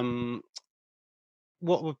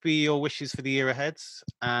 What would be your wishes for the year ahead,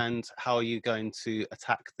 and how are you going to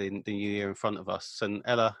attack the new year in front of us? And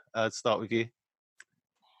Ella, I'd start with you.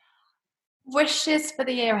 Wishes for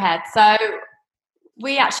the year ahead. So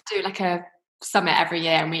we actually do like a summit every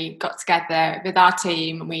year, and we got together with our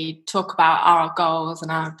team and we talk about our goals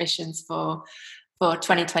and our ambitions for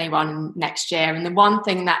 2021 next year. And the one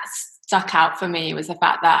thing that stuck out for me was the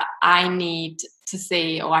fact that I need to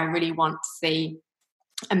see, or I really want to see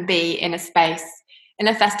and be in a space, in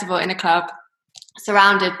a festival, in a club,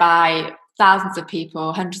 surrounded by thousands of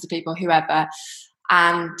people, hundreds of people, whoever,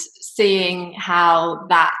 and seeing how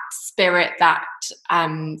that spirit, that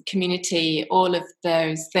community, all of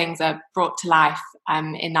those things are brought to life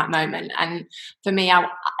in that moment. And for me,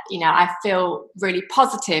 I feel really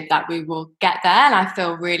positive that we will get there, and I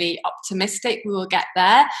feel really optimistic we will get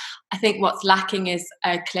there. I think what's lacking is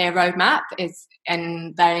a clear roadmap,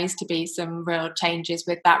 and there needs to be some real changes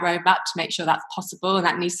with that roadmap to make sure that's possible, and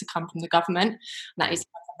that needs to come from the government, and that needs to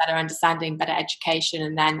come from better understanding, better education,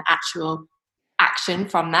 and then actual action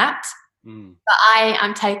from that. But I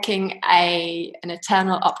am taking an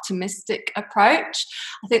eternal optimistic approach.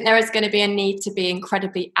 I think there is going to be a need to be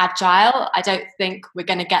incredibly agile. I don't think we're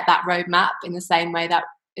going to get that roadmap in the same way that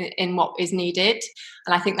in what is needed,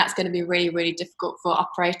 and I think that's going to be really, really difficult for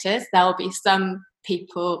operators. There will be some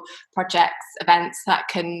people, projects, events that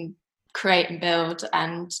can create and build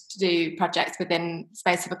and do projects within the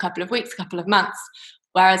space of a couple of weeks, a couple of months,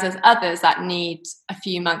 whereas there's others that need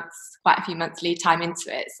quite a few months lead time into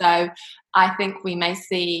it. So I think we may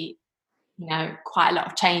see, quite a lot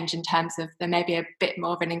of change in terms of there may be a bit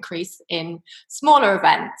more of an increase in smaller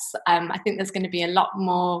events. I think there's going to be a lot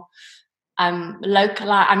more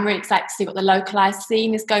localized. I'm really excited to see what the localized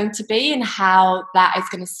scene is going to be and how that is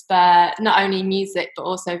going to spur not only music but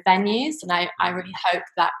also venues. And I really hope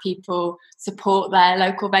that people support their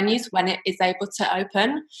local venues when it is able to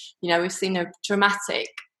open. We've seen a dramatic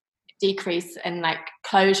decrease in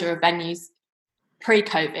closure of venues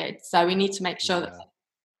pre-COVID, so we need to make sure that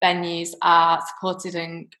venues are supported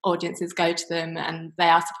and audiences go to them and they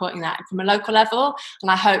are supporting that from a local level. And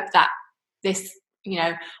I hope that this,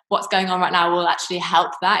 what's going on right now will actually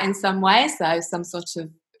help that in some way, so some sort of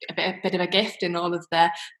a bit of a gift in all of the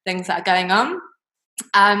things that are going on.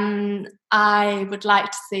 I would like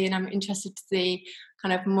to see, and I'm interested to see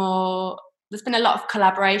kind of more, there's been a lot of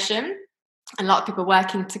collaboration, a lot of people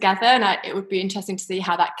working together, and it would be interesting to see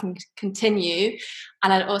how that can continue.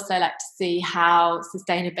 And I'd also like to see how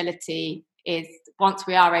sustainability is, once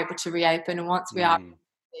we are able to reopen and once we are able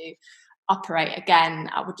to operate again,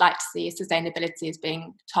 I would like to see sustainability as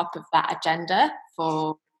being top of that agenda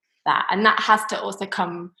for that. And that has to also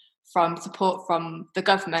come from support from the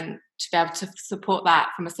government to be able to support that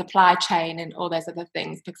from a supply chain and all those other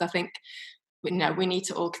things, because I think we need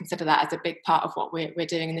to all consider that as a big part of what we're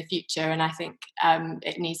doing in the future. And I think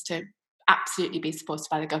it needs to absolutely be supported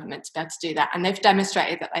by the government to be able to do that. And they've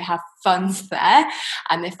demonstrated that they have funds there,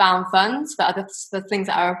 and they found funds for the things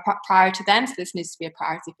that are a priority to them. So this needs to be a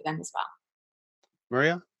priority for them as well.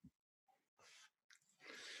 Maria?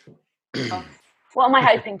 What am I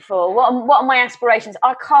hoping for? What are my aspirations?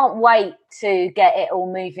 I can't wait to get it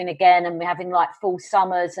all moving again, and we're having full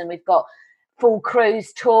summers, and we've got full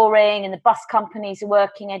crews touring, and the bus companies are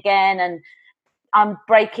working again, and I'm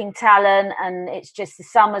breaking talent, and it's just the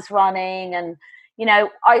summer's running. And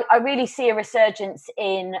I really see a resurgence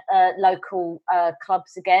in local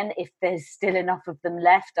clubs again, if there's still enough of them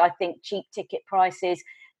left. I think cheap ticket prices,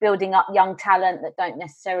 building up young talent that don't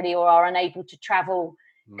necessarily or are unable to travel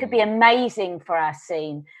could be amazing for our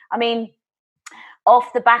scene. I mean,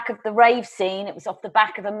 off the back of the rave scene, it was off the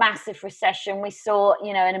back of a massive recession. We saw,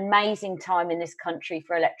 an amazing time in this country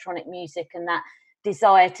for electronic music, and that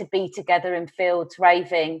desire to be together in fields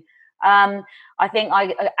raving. I think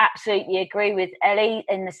I absolutely agree with Ellie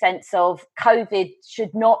in the sense of COVID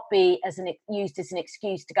should not be used as an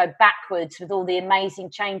excuse to go backwards with all the amazing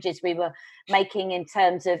changes we were making in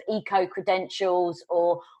terms of eco-credentials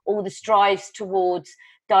or all the strives towards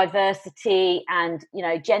diversity and, you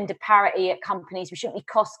know, gender parity at companies. We shouldn't be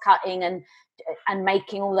cost cutting and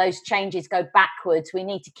making all those changes go backwards. We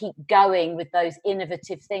need to keep going with those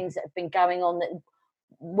innovative things that have been going on that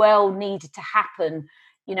well needed to happen,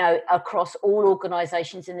 you know, across all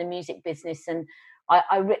organisations in the music business. And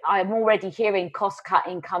I'm already hearing cost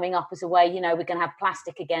cutting coming up as a way, you know, we're going to have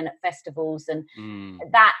plastic again at festivals, and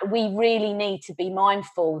that we really need to be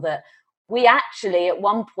mindful that we actually, at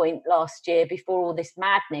one point last year, before all this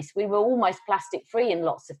madness, we were almost plastic free in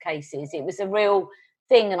lots of cases. It was a real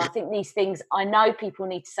thing. And I think these things, I know people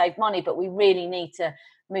need to save money, but we really need to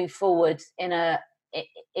move forward in a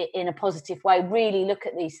positive way, really look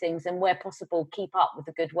at these things, and where possible keep up with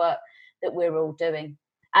the good work that we're all doing.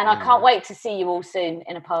 And I can't wait to see you all soon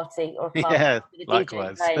in a party or a club. Yeah,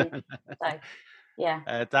 likewise. So,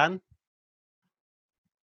 yeah. Dan?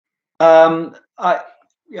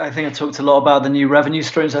 I think I talked a lot about the new revenue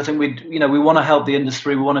streams. I think we want to help the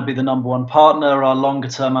industry. We want to be the number one partner. Our longer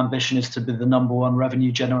term ambition is to be the number one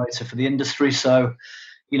revenue generator for the industry. So,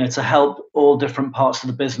 you know, to help all different parts of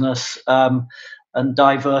the business and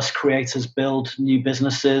diverse creators build new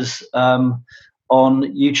businesses on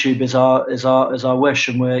YouTube is our wish.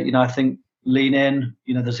 And we're, you know, I think lean in.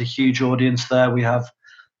 You know, there's a huge audience there. We have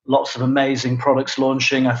lots of amazing products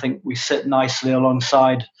launching. I think we sit nicely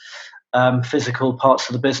alongside physical parts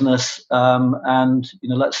of the business, and you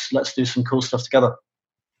know, let's do some cool stuff together.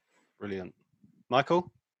 Brilliant.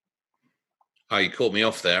 Michael? Oh, you caught me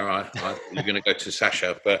off there. You're going to go to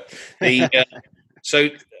Sasha, but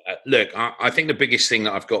look, I think the biggest thing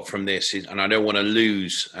that I've got from this is, and I don't want to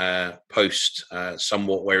lose post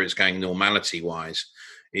somewhat where it's going normality wise,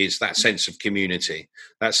 is that sense of community,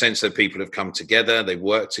 that sense that people have come together, they've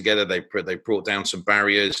worked together, they've brought down some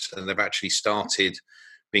barriers, and they've actually started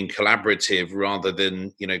being collaborative rather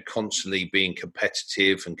than, you know, constantly being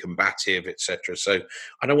competitive and combative, etc. So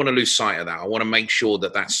I don't want to lose sight of that. I want to make sure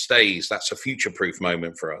that stays. That's a future-proof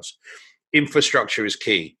moment for us. Infrastructure is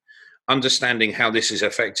key. Understanding how this has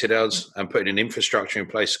affected us and putting an infrastructure in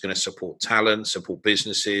place is going to support talent, support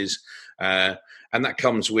businesses, and that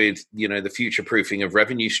comes with, you know, the future proofing of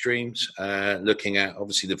revenue streams, looking at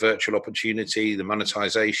obviously the virtual opportunity, the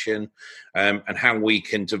monetization, and how we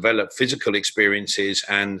can develop physical experiences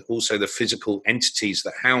and also the physical entities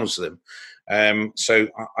that house them. So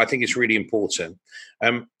I think it's really important.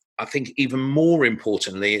 I think even more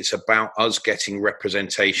importantly, it's about us getting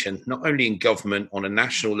representation, not only in government on a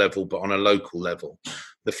national level, but on a local level.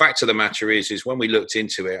 The fact of the matter is when we looked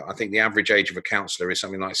into it, I think the average age of a councillor is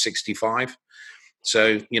something like 65.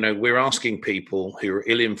 So, you know, we're asking people who are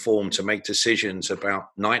ill-informed to make decisions about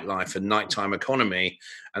nightlife and nighttime economy,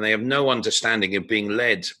 and they have no understanding of being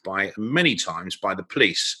led by, many times, by the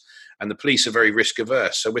police. And the police are very risk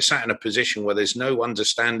averse. So we're sat in a position where there's no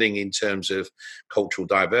understanding in terms of cultural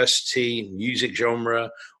diversity, music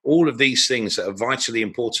genre, all of these things that are vitally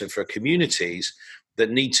important for communities that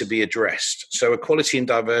need to be addressed. So equality and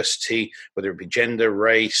diversity, whether it be gender,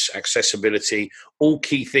 race, accessibility, all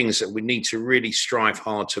key things that we need to really strive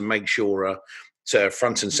hard to make sure are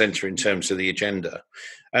front and center in terms of the agenda.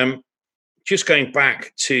 Just going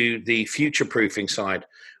back to the future-proofing side,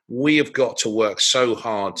 we have got to work so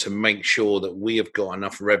hard to make sure that we have got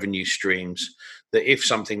enough revenue streams that if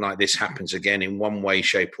something like this happens again in one way,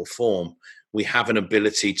 shape or form, we have an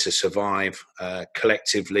ability to survive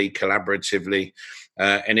collectively, collaboratively,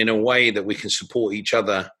 and in a way that we can support each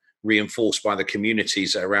other, reinforced by the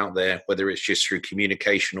communities that are out there, whether it's just through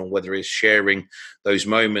communication or whether it's sharing those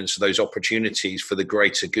moments, those opportunities for the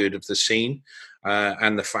greater good of the scene.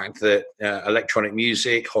 And the fact that electronic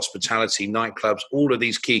music, hospitality, nightclubs, all of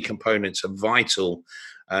these key components are vital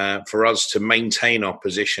for us to maintain our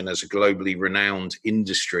position as a globally renowned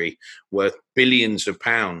industry worth billions of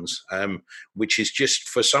pounds, which is just,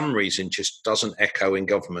 for some reason, just doesn't echo in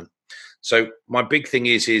government. So my big thing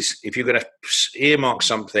is if you're going to earmark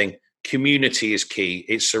something, community is key.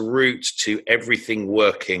 It's a route to everything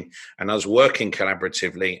working and us working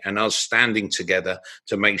collaboratively and us standing together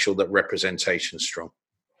to make sure that representation is strong.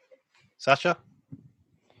 Sasha?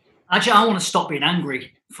 Actually, I want to stop being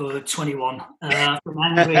angry for 21.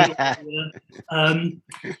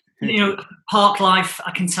 You know, Park Life,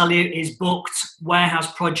 I can tell you, is booked.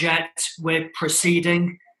 Warehouse project, we're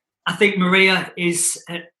proceeding. I think Maria is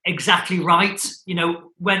exactly right. You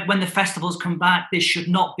know, when the festivals come back, this should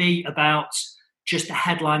not be about just the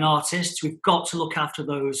headline artists. We've got to look after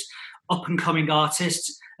those up and coming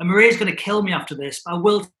artists. And Maria's going to kill me after this, but I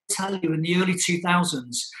will tell you, in the early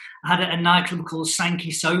 2000s, I had a nightclub called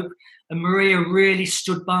Sankey Soap, and Maria really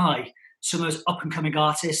stood by some of those up and coming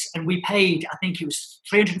artists. And we paid, I think it was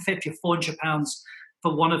 £350 or £400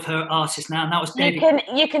 for one of her artists now, and that was David.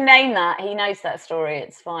 You can name that. He knows that story.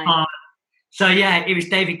 It's fine. So yeah, it was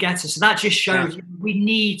David Guetta. So that just shows we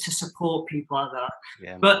need to support people like that.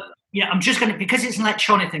 Yeah, but yeah, I'm just going to, because it's an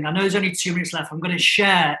electronic thing, I know there's only 2 minutes left. I'm going to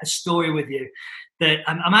share a story with you that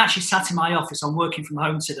I'm actually sat in my office. I'm working from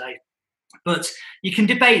home today. But you can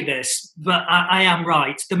debate this, but I am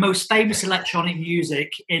right. The most famous electronic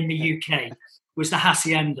music in the UK was the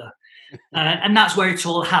Hacienda. And that's where it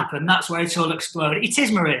all happened. That's where it all exploded. It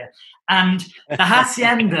is, Maria. And the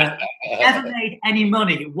Hacienda never made any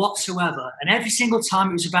money whatsoever. And every single time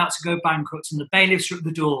it was about to go bankrupt and the bailiffs were at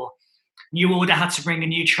the door, New Order had to bring a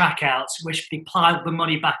new track out, which they piled the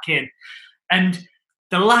money back in. And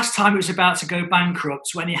the last time it was about to go bankrupt,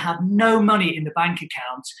 when you had no money in the bank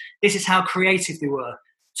account, this is how creative they were.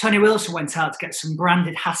 Tony Wilson went out to get some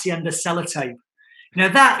branded Hacienda sellotape. You know,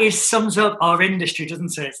 that sums up our industry,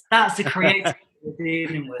 doesn't it? That's the creativity we're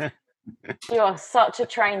dealing with. You are such a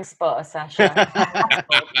train spotter, Sasha.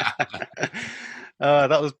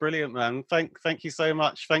 That was brilliant, man. Thank you so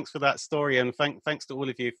much. Thanks for that story, and thanks to all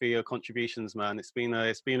of you for your contributions, man. It's been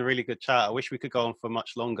a really good chat. I wish we could go on for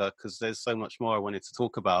much longer because there's so much more I wanted to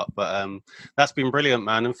talk about. But that's been brilliant,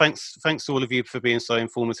 man. And thanks to all of you for being so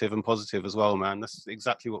informative and positive as well, man. That's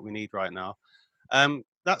exactly what we need right now.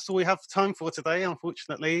 That's all we have time for today,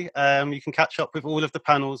 unfortunately. You can catch up with all of the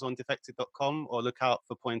panels on defected.com or look out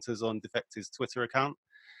for pointers on Defected's Twitter account.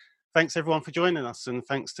 Thanks everyone for joining us, and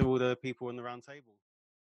thanks to all the people on the round table.